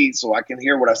see so I can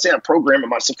hear what I say. I'm programming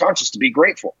my subconscious to be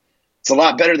grateful. It's a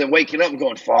lot better than waking up and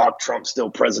going, fuck, Trump's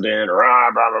still president, or blah,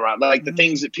 blah, blah, like the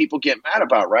things that people get mad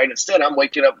about, right? Instead, I'm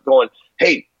waking up going,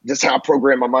 hey, this is how I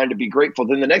program my mind to be grateful.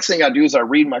 Then the next thing I do is I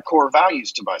read my core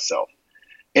values to myself.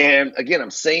 And again,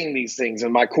 I'm saying these things,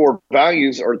 and my core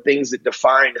values are things that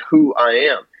define who I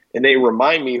am, and they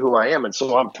remind me who I am. And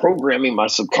so I'm programming my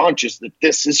subconscious that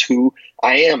this is who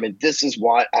I am, and this is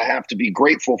what I have to be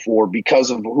grateful for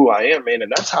because of who I am, man.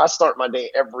 And that's how I start my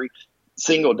day every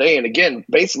single day. And again,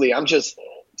 basically, I'm just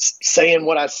saying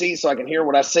what I see so I can hear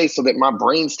what I say, so that my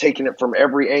brain's taking it from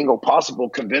every angle possible,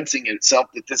 convincing itself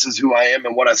that this is who I am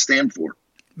and what I stand for.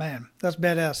 Man, that's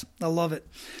badass. I love it.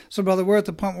 So, brother, we're at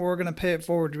the point where we're going to pay it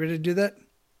forward. You ready to do that?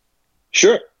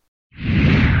 Sure.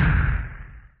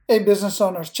 Hey, business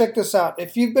owners, check this out.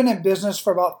 If you've been in business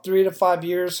for about 3 to 5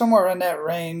 years, somewhere in that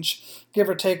range, give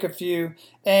or take a few,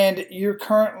 and you're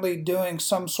currently doing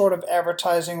some sort of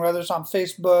advertising, whether it's on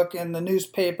Facebook, in the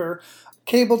newspaper,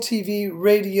 cable TV,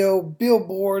 radio,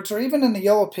 billboards, or even in the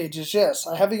Yellow Pages. Yes,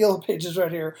 I have the Yellow Pages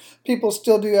right here. People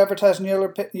still do advertising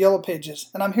Yellow Pages.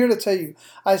 And I'm here to tell you,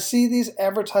 I see these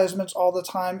advertisements all the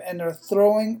time, and they're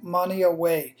throwing money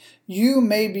away. You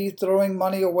may be throwing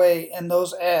money away in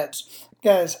those ads.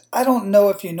 Guys, I don't know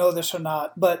if you know this or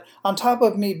not, but on top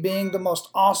of me being the most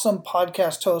awesome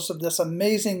podcast host of this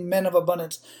amazing Men of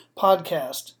Abundance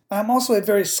podcast, I'm also a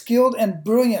very skilled and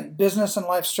brilliant business and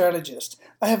life strategist.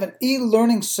 I have an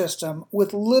e-learning system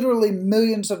with literally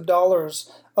millions of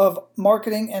dollars of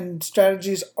marketing and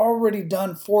strategies already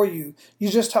done for you. You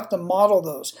just have to model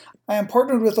those. I am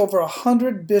partnered with over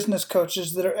 100 business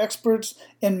coaches that are experts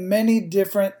in many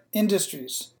different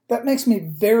industries. That makes me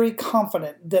very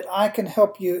confident that I can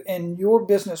help you in your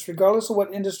business, regardless of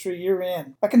what industry you're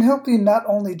in. I can help you not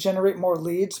only generate more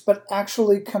leads, but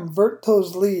actually convert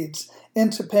those leads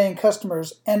into paying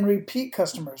customers and repeat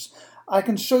customers. I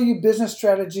can show you business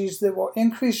strategies that will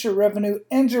increase your revenue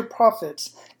and your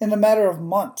profits in a matter of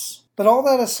months. But all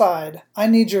that aside, I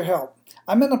need your help.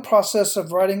 I'm in the process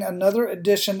of writing another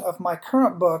edition of my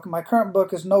current book. My current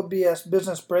book is No BS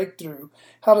Business Breakthrough: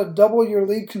 How to Double Your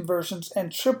Lead Conversions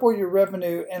and Triple Your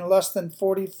Revenue in Less Than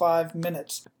 45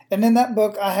 Minutes. And in that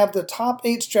book, I have the top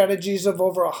 8 strategies of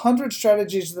over 100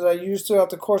 strategies that I use throughout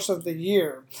the course of the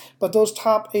year. But those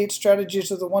top 8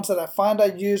 strategies are the ones that I find I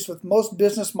use with most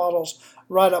business models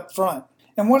right up front.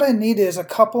 And what I need is a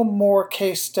couple more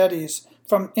case studies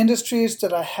from industries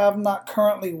that I have not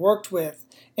currently worked with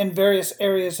in various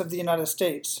areas of the United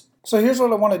States. So here's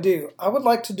what I want to do. I would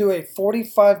like to do a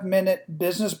 45-minute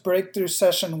business breakthrough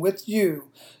session with you,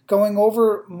 going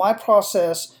over my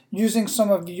process using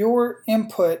some of your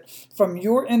input from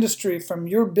your industry, from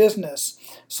your business,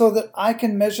 so that I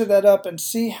can measure that up and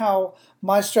see how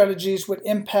my strategies would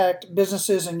impact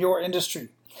businesses in your industry.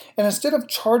 And instead of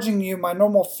charging you my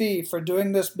normal fee for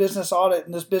doing this business audit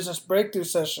and this business breakthrough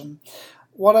session,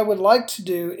 what I would like to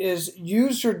do is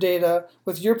use your data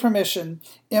with your permission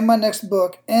in my next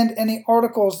book and any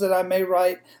articles that I may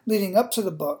write leading up to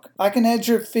the book. I can add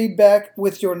your feedback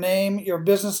with your name, your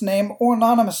business name, or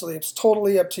anonymously. It's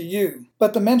totally up to you.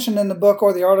 But the mention in the book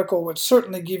or the article would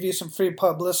certainly give you some free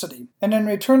publicity. And in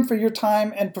return for your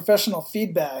time and professional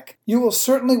feedback, you will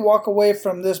certainly walk away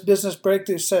from this business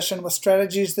breakthrough session with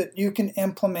strategies that you can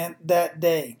implement that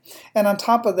day. And on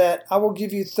top of that, I will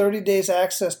give you 30 days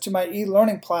access to my e-learning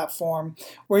platform,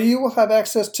 where you will have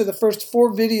access to the first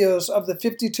 4 videos of the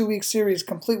 52-week series,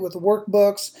 complete with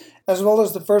workbooks, as well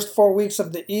as the first 4 weeks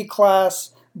of the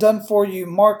e-class, done for you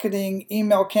marketing,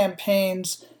 email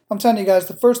campaigns. I'm telling you guys,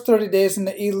 the first 30 days in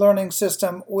the e-learning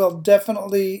system will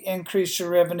definitely increase your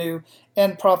revenue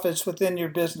and profits within your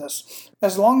business.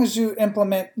 As long as you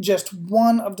implement just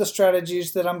one of the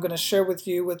strategies that I'm going to share with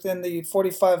you within the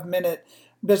 45-minute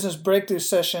business breakthrough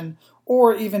session,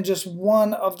 or even just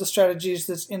one of the strategies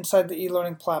that's inside the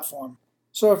e-learning platform.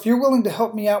 So if you're willing to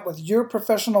help me out with your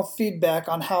professional feedback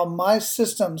on how my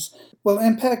systems will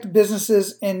impact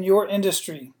businesses in your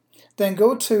industry, then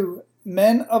go to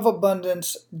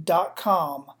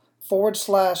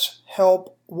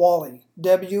menofabundance.com/help Wally,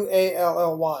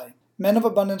 WALLY.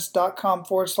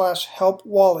 menofabundance.com/help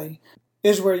Wally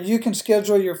is where you can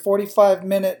schedule your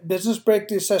 45-minute business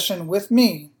breakthrough session with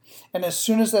me. And as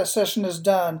soon as that session is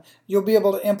done, you'll be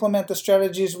able to implement the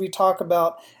strategies we talk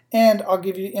about, and I'll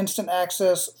give you instant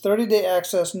access, 30-day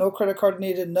access, no credit card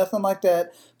needed, nothing like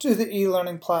that, to the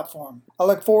e-learning platform. I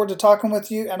look forward to talking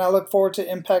with you, and I look forward to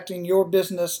impacting your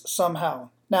business somehow.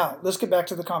 Now, let's get back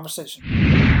to the conversation.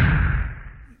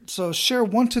 So share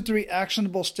 1 to 3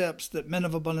 actionable steps that Men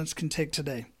of Abundance can take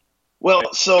today.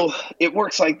 Well, so it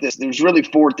works like this. There's really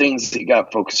 4 things that you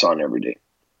got to focus on every day.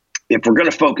 If we're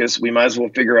going to focus, we might as well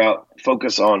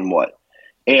focus on what.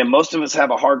 And most of us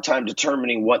have a hard time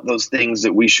determining what those things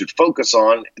that we should focus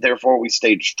on. Therefore, we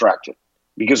stay distracted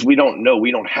because we don't know.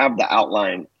 We don't have the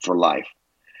outline for life.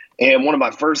 And one of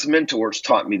my first mentors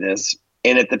taught me this.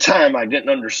 And at the time, I didn't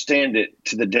understand it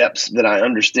to the depths that I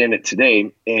understand it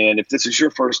today. And if this is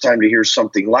your first time to hear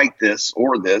something like this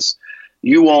or this,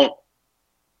 you'll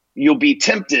be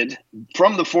tempted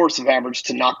from the force of average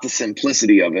to knock the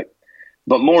simplicity of it.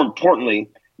 But more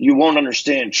importantly, you won't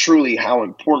understand truly how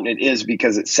important it is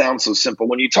because it sounds so simple.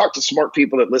 When you talk to smart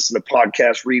people that listen to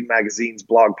podcasts, read magazines,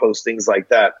 blog posts, things like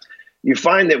that, you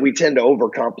find that we tend to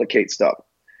overcomplicate stuff.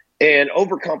 And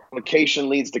overcomplication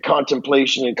leads to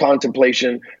contemplation, and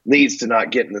contemplation leads to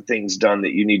not getting the things done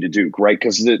that you need to do, right?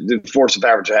 Because the force of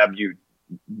average will have you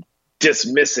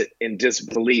dismiss it in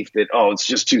disbelief that, oh, it's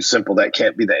just too simple. That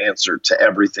can't be the answer to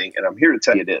everything. And I'm here to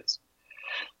tell you it is.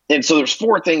 And so there's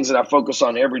 4 things that I focus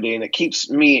on every day, and it keeps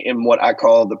me in what I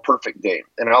call the perfect day.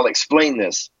 And I'll explain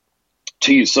this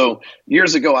to you. So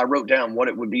years ago, I wrote down what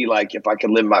it would be like if I could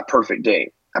live my perfect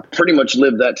day. I pretty much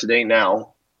live that today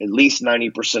now, at least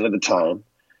 90% of the time,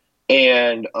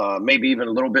 and maybe even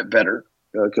a little bit better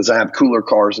because I have cooler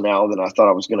cars now than I thought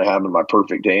I was going to have in my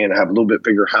perfect day, and I have a little bit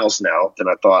bigger house now than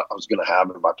I thought I was going to have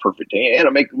in my perfect day, and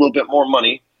I make a little bit more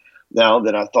money now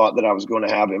than I thought that I was going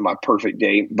to have in my perfect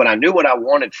day. But I knew what I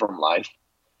wanted from life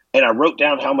And I wrote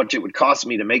down how much it would cost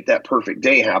me to make that perfect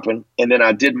day happen. And then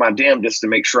I did my damnedest to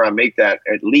make sure I make that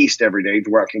at least every day to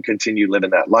where I can continue living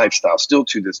that lifestyle still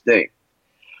to this day.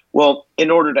 Well, in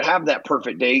order to have that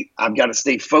perfect day, I've got to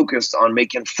stay focused on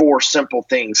making 4 simple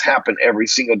things happen every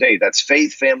single day. That's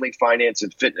faith, family, finance,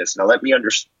 and fitness. Now, let me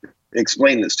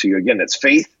explain this to you. Again, it's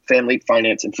faith, family,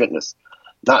 finance, and fitness.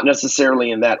 Not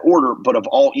necessarily in that order, but of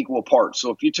all equal parts. So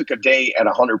if you took a day at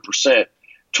 100%,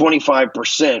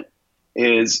 25%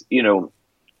 is,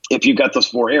 if you've got those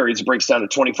 4 areas, it breaks down to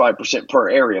 25% per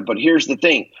area. But here's the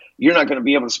thing. You're not going to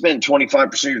be able to spend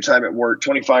 25% of your time at work,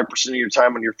 25% of your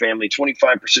time on your family,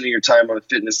 25% of your time on the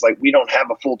fitness. Like, we don't have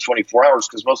a full 24 hours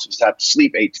because most of us have to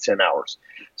sleep 8 to 10 hours.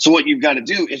 So what you've got to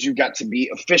do is you've got to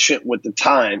be efficient with the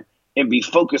time and be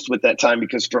focused with that time.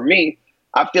 Because for me,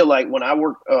 I feel like when I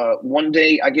work one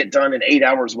day, I get done in 8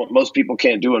 hours, what most people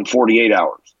can't do in 48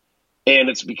 hours. And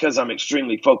it's because I'm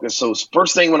extremely focused. So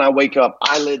first thing when I wake up,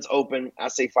 eyelids open, I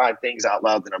say 5 things out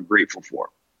loud that I'm grateful for.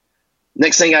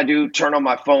 Next thing I do, turn on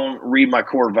my phone, read my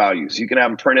core values. You can have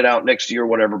them printed out next to you or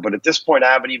whatever. But at this point,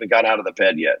 I haven't even got out of the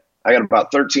bed yet. I got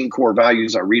about 13 core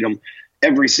values. I read them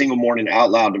every single morning out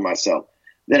loud to myself.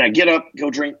 Then I get up, go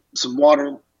drink some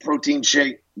water, protein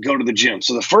shake, go to the gym.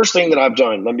 So the first thing that I've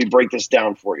done, let me break this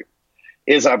down for you,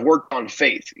 is I've worked on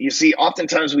faith. You see,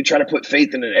 oftentimes we try to put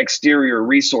faith in an exterior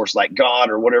resource like God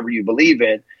or whatever you believe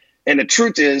in. And the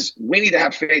truth is, we need to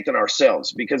have faith in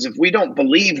ourselves, because if we don't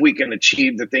believe we can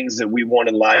achieve the things that we want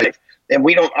in life, and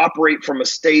we don't operate from a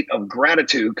state of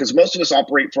gratitude, because most of us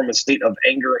operate from a state of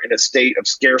anger and a state of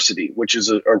scarcity,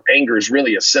 or anger is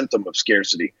really a symptom of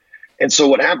scarcity. And so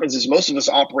what happens is most of us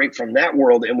operate from that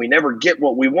world, and we never get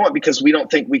what we want because we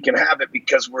don't think we can have it,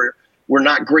 because we're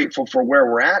not grateful for where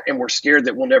we're at, and we're scared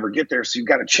that we'll never get there. So you've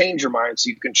got to change your mind so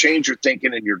you can change your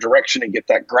thinking and your direction and get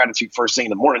that gratitude first thing in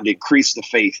the morning to increase the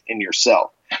faith in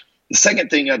yourself. The second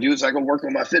thing I do is I go work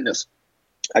on my fitness.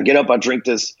 I get up, I drink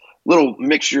this little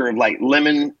mixture of like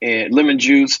lemon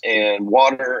juice and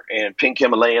water and pink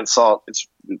Himalayan salt.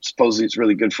 Supposedly it's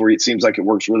really good for you. It seems like it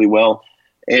works really well.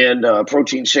 And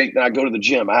protein shake. Then I go to the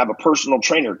gym. I have a personal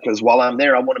trainer because while I'm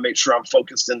there, I want to make sure I'm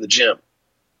focused in the gym.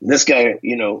 This guy,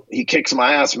 he kicks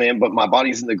my ass, man, but my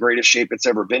body's in the greatest shape it's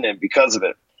ever been in because of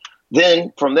it.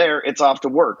 Then from there, it's off to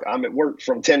work. I'm at work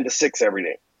from 10 to 6 every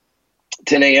day,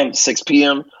 10 a.m. to 6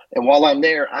 p.m. And while I'm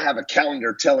there, I have a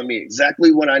calendar telling me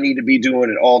exactly what I need to be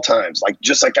doing at all times. Like,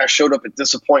 just like I showed up at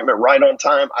this appointment right on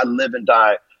time, I live and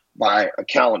die by a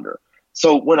calendar.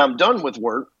 So when I'm done with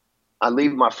work, I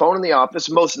leave my phone in the office.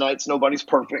 Most nights, nobody's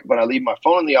perfect, but I leave my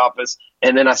phone in the office,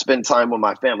 and then I spend time with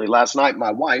my family. Last night,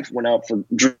 my wife went out for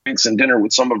drinks and dinner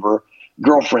with some of her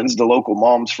girlfriends, the local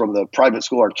moms from the private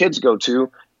school our kids go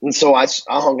to. And so I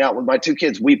hung out with my 2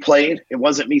 kids. We played. It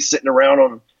wasn't me sitting around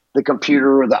on the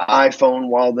computer or the iPhone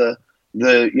while the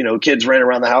kids ran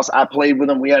around the house. I played with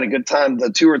them. We had a good time.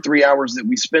 The 2 or 3 hours that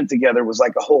we spent together was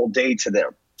like a whole day to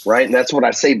them, right? And that's what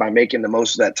I say by making the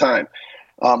most of that time.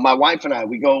 My wife and I,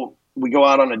 we go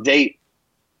out on a date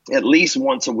at least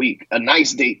once a week, a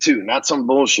nice date too, not some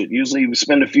bullshit. Usually we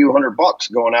spend a few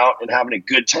 $100 going out and having a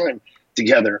good time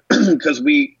together because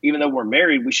even though we're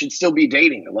married, we should still be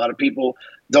dating. A lot of people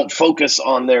don't focus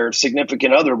on their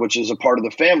significant other, which is a part of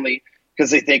the family,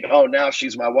 because they think, oh, now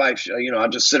she's my wife. I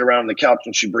just sit around on the couch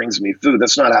and she brings me food.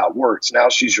 That's not how it works. Now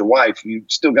she's your wife. You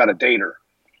still got to date her.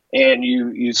 And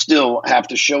you still have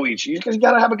to show you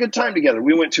got to have a good time together.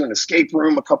 We went to an escape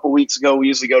room a couple weeks ago. We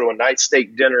usually go to a night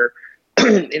steak dinner,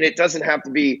 and it doesn't have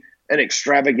to be an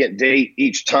extravagant date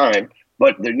each time,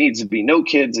 but there needs to be no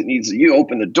kids. You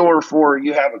open the door for her.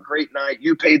 You have a great night.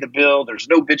 You pay the bill. There's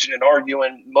no bitching and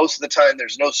arguing. Most of the time,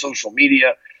 there's no social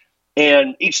media.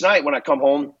 And each night when I come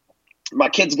home, my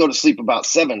kids go to sleep about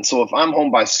 7. So if I'm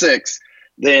home by 6,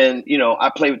 then, I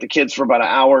play with the kids for about an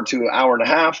hour to an hour and a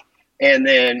half. And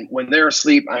then when they're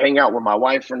asleep, I hang out with my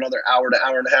wife for another hour to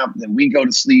hour and a half. Then we go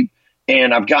to sleep,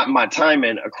 and I've gotten my time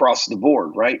in across the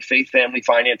board, right? Faith, family,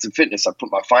 finance, and fitness. I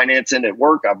put my finance in at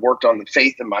work. I've worked on the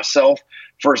faith in myself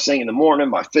first thing in the morning,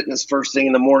 my fitness first thing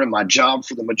in the morning, my job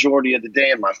for the majority of the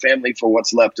day, and my family for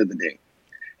what's left of the day.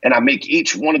 And I make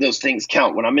each one of those things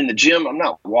count. When I'm in the gym, I'm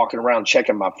not walking around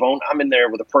checking my phone. I'm in there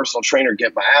with a personal trainer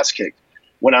getting my ass kicked.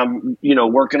 When I'm,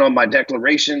 working on my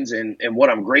declarations and what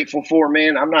I'm grateful for,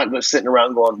 man, I'm not just sitting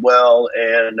around going,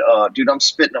 dude, I'm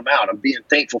spitting them out. I'm being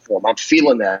thankful for them. I'm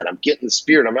feeling that. I'm getting the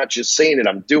spirit. I'm not just saying it.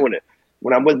 I'm doing it.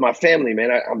 When I'm with my family, man,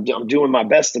 I'm doing my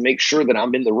best to make sure that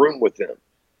I'm in the room with them.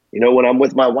 When I'm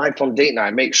with my wife on date night,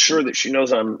 I make sure that she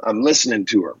knows I'm listening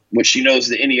to her, which she knows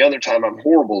that any other time I'm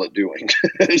horrible at doing.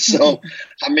 So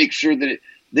I make sure that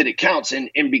it counts.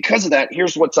 And because of that,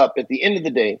 here's what's up. At the end of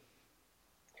the day,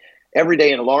 every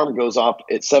day an alarm goes off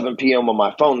at 7 p.m. on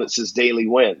my phone that says daily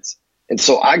wins. And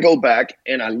so I go back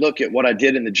and I look at what I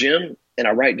did in the gym and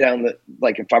I write down that,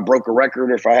 like, if I broke a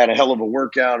record or if I had a hell of a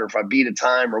workout or if I beat a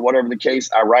time or whatever the case,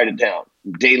 I write it down.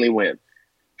 Daily win.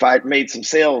 If I made some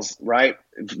sales, right,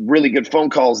 really good phone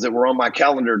calls that were on my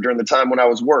calendar during the time when I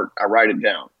was work, I write it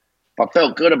down. If I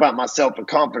felt good about myself and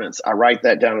confidence, I write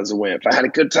that down as a win. If I had a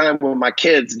good time with my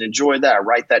kids and enjoyed that, I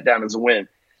write that down as a win.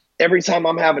 Every time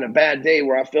I'm having a bad day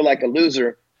where I feel like a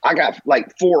loser, I got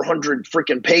like 400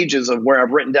 freaking pages of where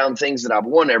I've written down things that I've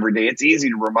won every day. It's easy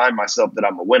to remind myself that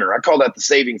I'm a winner. I call that the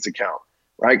savings account,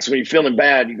 right? Because when you're feeling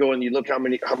bad, you go and you look how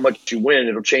much you win.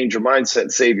 It'll change your mindset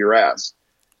and save your ass.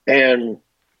 And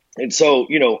so,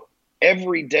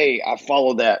 every day I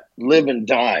follow that live and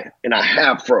die. And I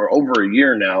have for over a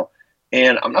year now.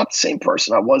 And I'm not the same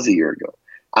person I was a year ago.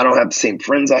 I don't have the same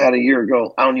friends I had a year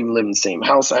ago. I don't even live in the same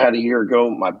house I had a year ago.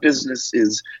 My business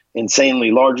is insanely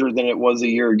larger than it was a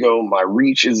year ago. My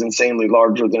reach is insanely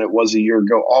larger than it was a year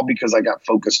ago, all because I got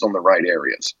focused on the right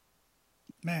areas.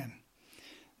 Man,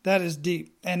 that is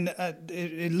deep. And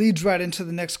it leads right into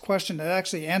the next question. That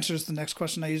actually answers the next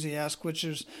question I usually ask, which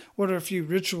is, what are a few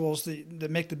rituals that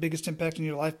make the biggest impact in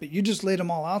your life? But you just laid them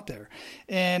all out there.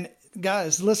 And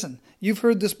guys, listen, you've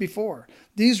heard this before.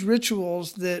 These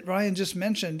rituals that Ryan just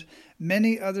mentioned,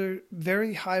 many other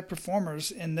very high performers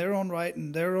in their own right,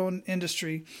 in their own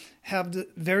industry, have the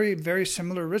very, very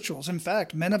similar rituals. In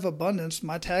fact, Men of Abundance,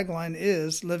 my tagline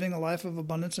is living a life of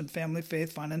abundance in family,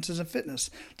 faith, finances, and fitness.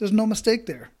 There's no mistake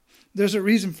there. There's a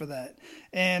reason for that.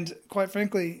 And quite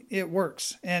frankly, it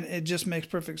works. And it just makes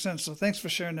perfect sense. So thanks for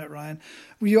sharing that, Ryan.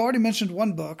 You already mentioned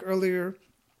one book earlier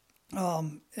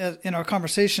in our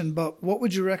conversation, but what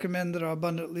would you recommend that our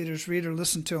abundant leaders read or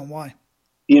listen to, and why?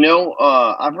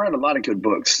 I've read a lot of good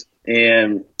books,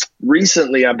 and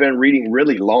recently I've been reading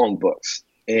really long books,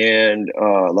 and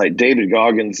like David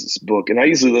Goggins' book, and I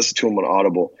usually listen to him on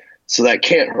Audible. So that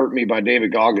Can't Hurt Me by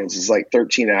David Goggins is like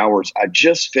 13 hours. I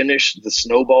just finished The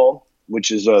Snowball,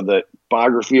 which is the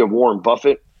biography of Warren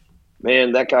Buffett.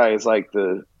 Man, that guy is like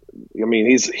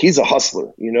he's a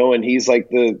hustler, and he's like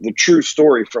the true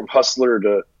story from hustler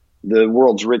to the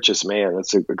world's richest man.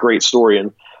 It's a great story.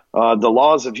 And The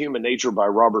Laws of Human Nature by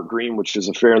Robert Greene, which is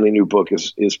a fairly new book,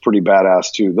 is pretty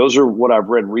badass too. Those are what I've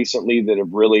read recently that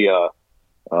have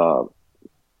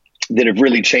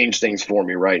really changed things for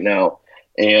me right now,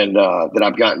 and that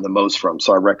I've gotten the most from.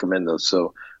 So I recommend those.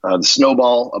 So The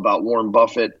Snowball about Warren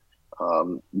Buffett,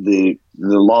 the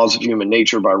Laws of Human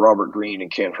Nature by Robert Greene, and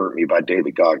Can't Hurt Me by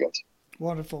David Goggins.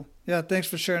 Wonderful. Yeah, thanks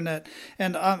for sharing that.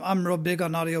 And I'm real big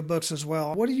on audiobooks as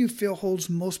well. What do you feel holds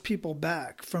most people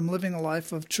back from living a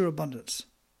life of true abundance?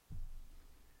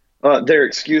 Their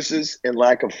excuses and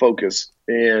lack of focus.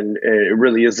 And it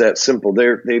really is that simple.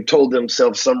 They've told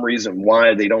themselves some reason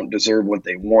why they don't deserve what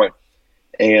they want.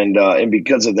 And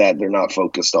because of that, they're not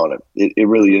focused on it. It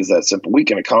really is that simple. We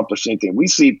can accomplish anything. We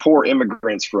see poor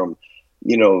immigrants from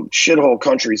shithole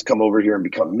countries come over here and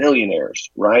become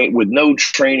millionaires, right? With no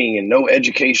training and no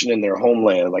education in their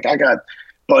homeland. Like, I got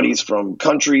buddies from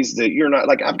countries that you're not,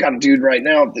 like, I've got a dude right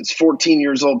now that's 14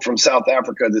 years old from South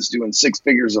Africa that's doing 6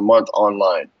 figures a month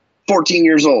online. 14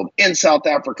 years old in South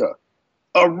Africa,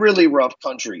 a really rough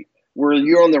country where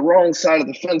you're on the wrong side of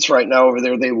the fence right now over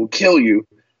there. They will kill you.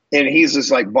 And he's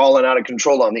just like balling out of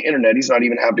control on the internet. He's not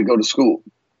even having to go to school.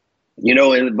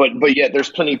 But yet there's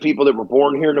plenty of people that were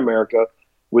born here in America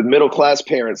with middle-class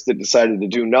parents that decided to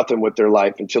do nothing with their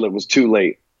life until it was too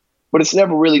late. But it's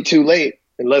never really too late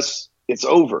unless it's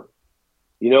over.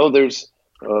 There's,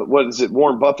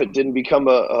 Warren Buffett didn't become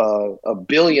a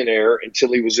billionaire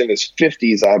until he was in his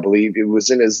 50s, I believe. It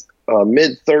was in his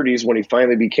mid-30s when he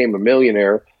finally became a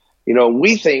millionaire.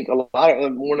 We think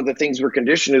one of the things we're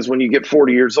conditioned is when you get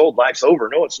 40 years old, life's over.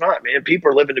 No, it's not, man.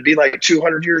 People are living to be like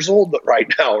 200 years old right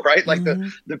now, right? Like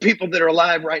the people that are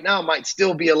alive right now might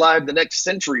still be alive the next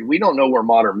century. We don't know where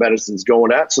modern medicine's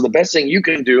going at. So the best thing you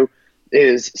can do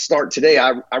is start today.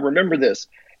 I remember this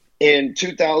in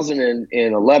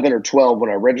 2011 or 12 when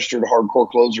I registered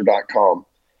hardcorecloser.com,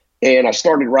 and I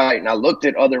started writing. I looked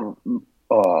at other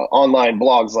online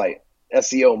blogs like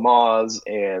SEO Moz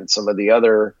and some of the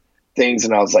other things,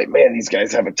 and I was like, man, these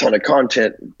guys have a ton of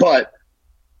content, but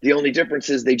the only difference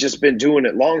is they just been doing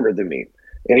it longer than me.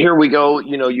 And here we go,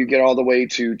 you get all the way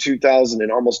to 2000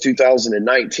 and almost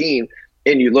 2019,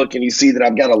 and you look and you see that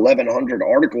I've got 1,100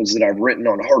 articles that I've written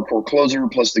on Hardcore Closer,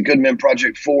 plus the Good Men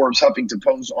Project, Forbes, Huffington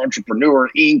Post, Entrepreneur,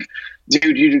 Inc.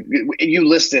 Dude, you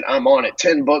list it, I'm on it.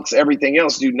 10 books, everything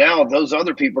else, dude. Now those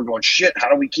other people are going, shit, how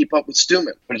do we keep up with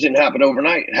Stewman? But it didn't happen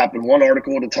overnight. It happened one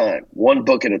article at a time, one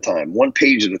book at a time, one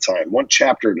page at a time, one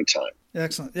chapter at a time.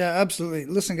 Excellent. Yeah, absolutely.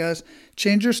 Listen, guys,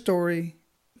 change your story,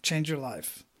 change your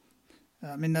life.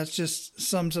 I mean, that just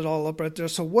sums it all up right there.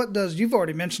 So you've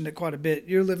already mentioned it quite a bit.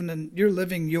 You're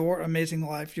living your amazing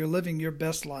life. You're living your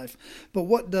best life. But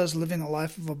what does living a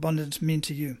life of abundance mean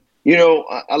to you?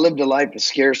 I lived a life of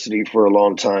scarcity for a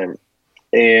long time.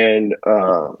 And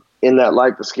in that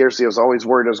life of scarcity, I was always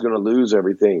worried I was going to lose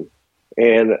everything.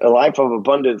 And a life of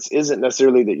abundance isn't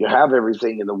necessarily that you have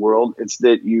everything in the world. It's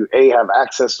that you, have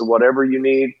access to whatever you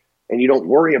need, and you don't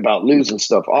worry about losing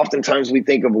stuff. Oftentimes we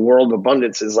think of a world of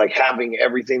abundance as like having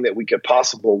everything that we could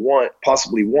possibly want.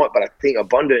 But I think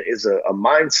abundant is a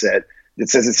mindset that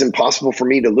says it's impossible for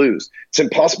me to lose. It's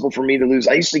impossible for me to lose.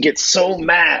 I used to get so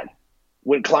mad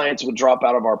when clients would drop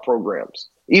out of our programs,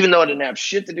 even though it didn't have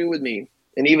shit to do with me.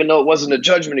 And even though it wasn't a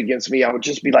judgment against me, I would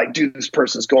just be like, dude, this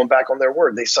person's going back on their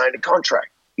word. They signed a contract,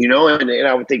 and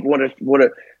I would think, what a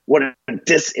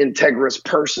disintegrous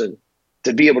person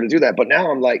to be able to do that. But now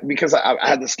I'm like, because I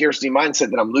had the scarcity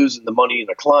mindset that I'm losing the money in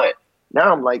a client.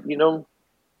 Now I'm like,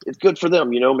 it's good for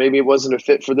them. Maybe it wasn't a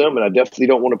fit for them, and I definitely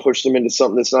don't want to push them into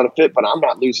something that's not a fit, but I'm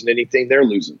not losing anything they're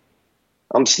losing.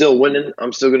 I'm still winning.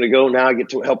 I'm still going to go. Now I get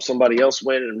to help somebody else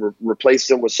win and replace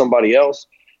them with somebody else.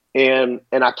 And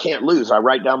I can't lose. I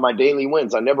write down my daily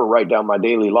wins. I never write down my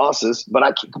daily losses,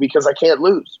 because I can't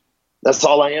lose. That's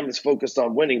all I am, is focused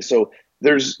on winning. So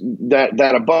there's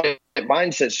that abundant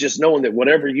mindset's just knowing that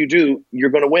whatever you do,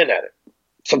 you're going to win at it.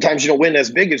 Sometimes you don't win as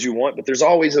big as you want, but there's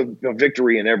always a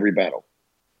victory in every battle.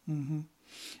 Mm-hmm.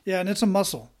 Yeah, and it's a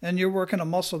muscle, and you're working a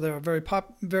muscle there, a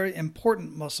very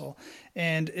important muscle,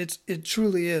 and it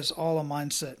truly is all a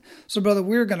mindset. So, brother,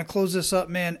 we're going to close this up,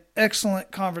 man.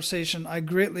 Excellent conversation. I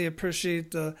greatly appreciate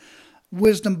the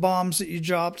wisdom bombs that you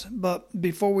dropped. But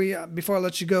before I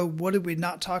let you go, what did we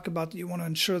not talk about that you want to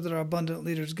ensure that our abundant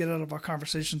leaders get out of our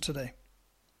conversation today?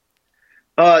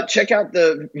 Check out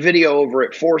the video over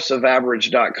at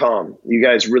forceofaverage.com. You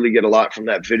guys really get a lot from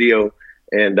that video.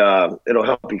 And it'll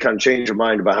help you kind of change your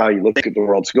mind about how you look at the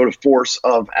world. So go to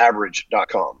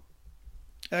forceofaverage.com.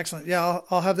 Excellent. Yeah,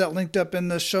 I'll have that linked up in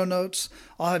the show notes.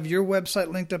 I'll have your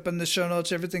website linked up in the show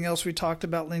notes. Everything else we talked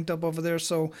about linked up over there.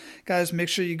 So, guys, make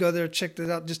sure you go there, check that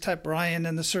out. Just type Ryan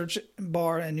in the search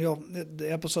bar, and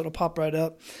the episode will pop right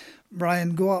up.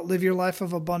 Ryan, go out, live your life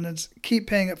of abundance. Keep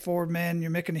paying it forward, man.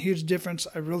 You're making a huge difference.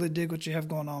 I really dig what you have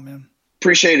going on, man.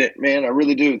 Appreciate it, man. I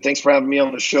really do. Thanks for having me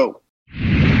on the show.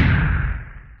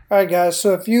 All right, guys,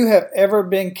 so if you have ever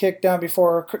been kicked down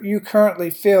before, or you currently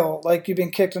feel like you've been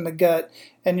kicked in the gut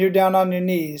and you're down on your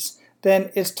knees,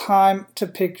 then it's time to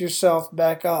pick yourself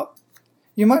back up.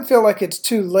 You might feel like it's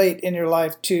too late in your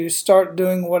life to start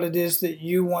doing what it is that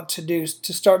you want to do,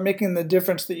 to start making the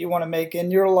difference that you want to make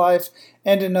in your life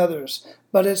and in others.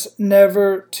 But it's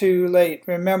never too late.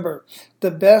 Remember,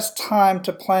 the best time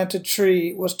to plant a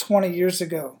tree was 20 years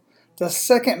ago. The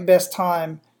second best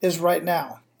time is right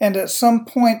now. And at some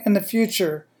point in the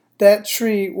future, that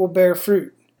tree will bear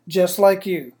fruit, just like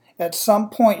you. At some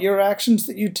point, your actions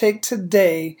that you take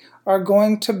today are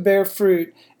going to bear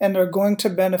fruit, and they're going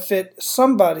to benefit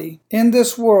somebody in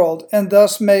this world, and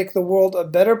thus make the world a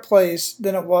better place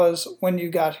than it was when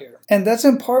you got here. And that's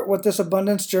in part what this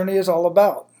abundance journey is all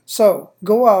about. So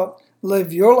go out,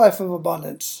 live your life of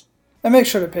abundance, and make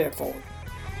sure to pay it forward.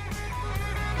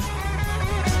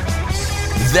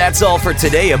 That's all for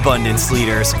today, Abundance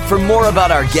Leaders. For more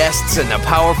about our guests and the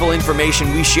powerful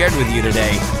information we shared with you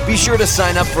today, be sure to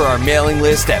sign up for our mailing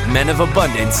list at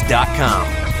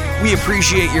menofabundance.com. We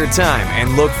appreciate your time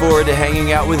and look forward to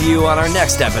hanging out with you on our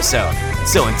next episode.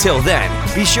 So until then,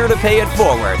 be sure to pay it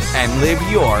forward and live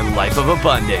your life of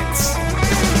abundance.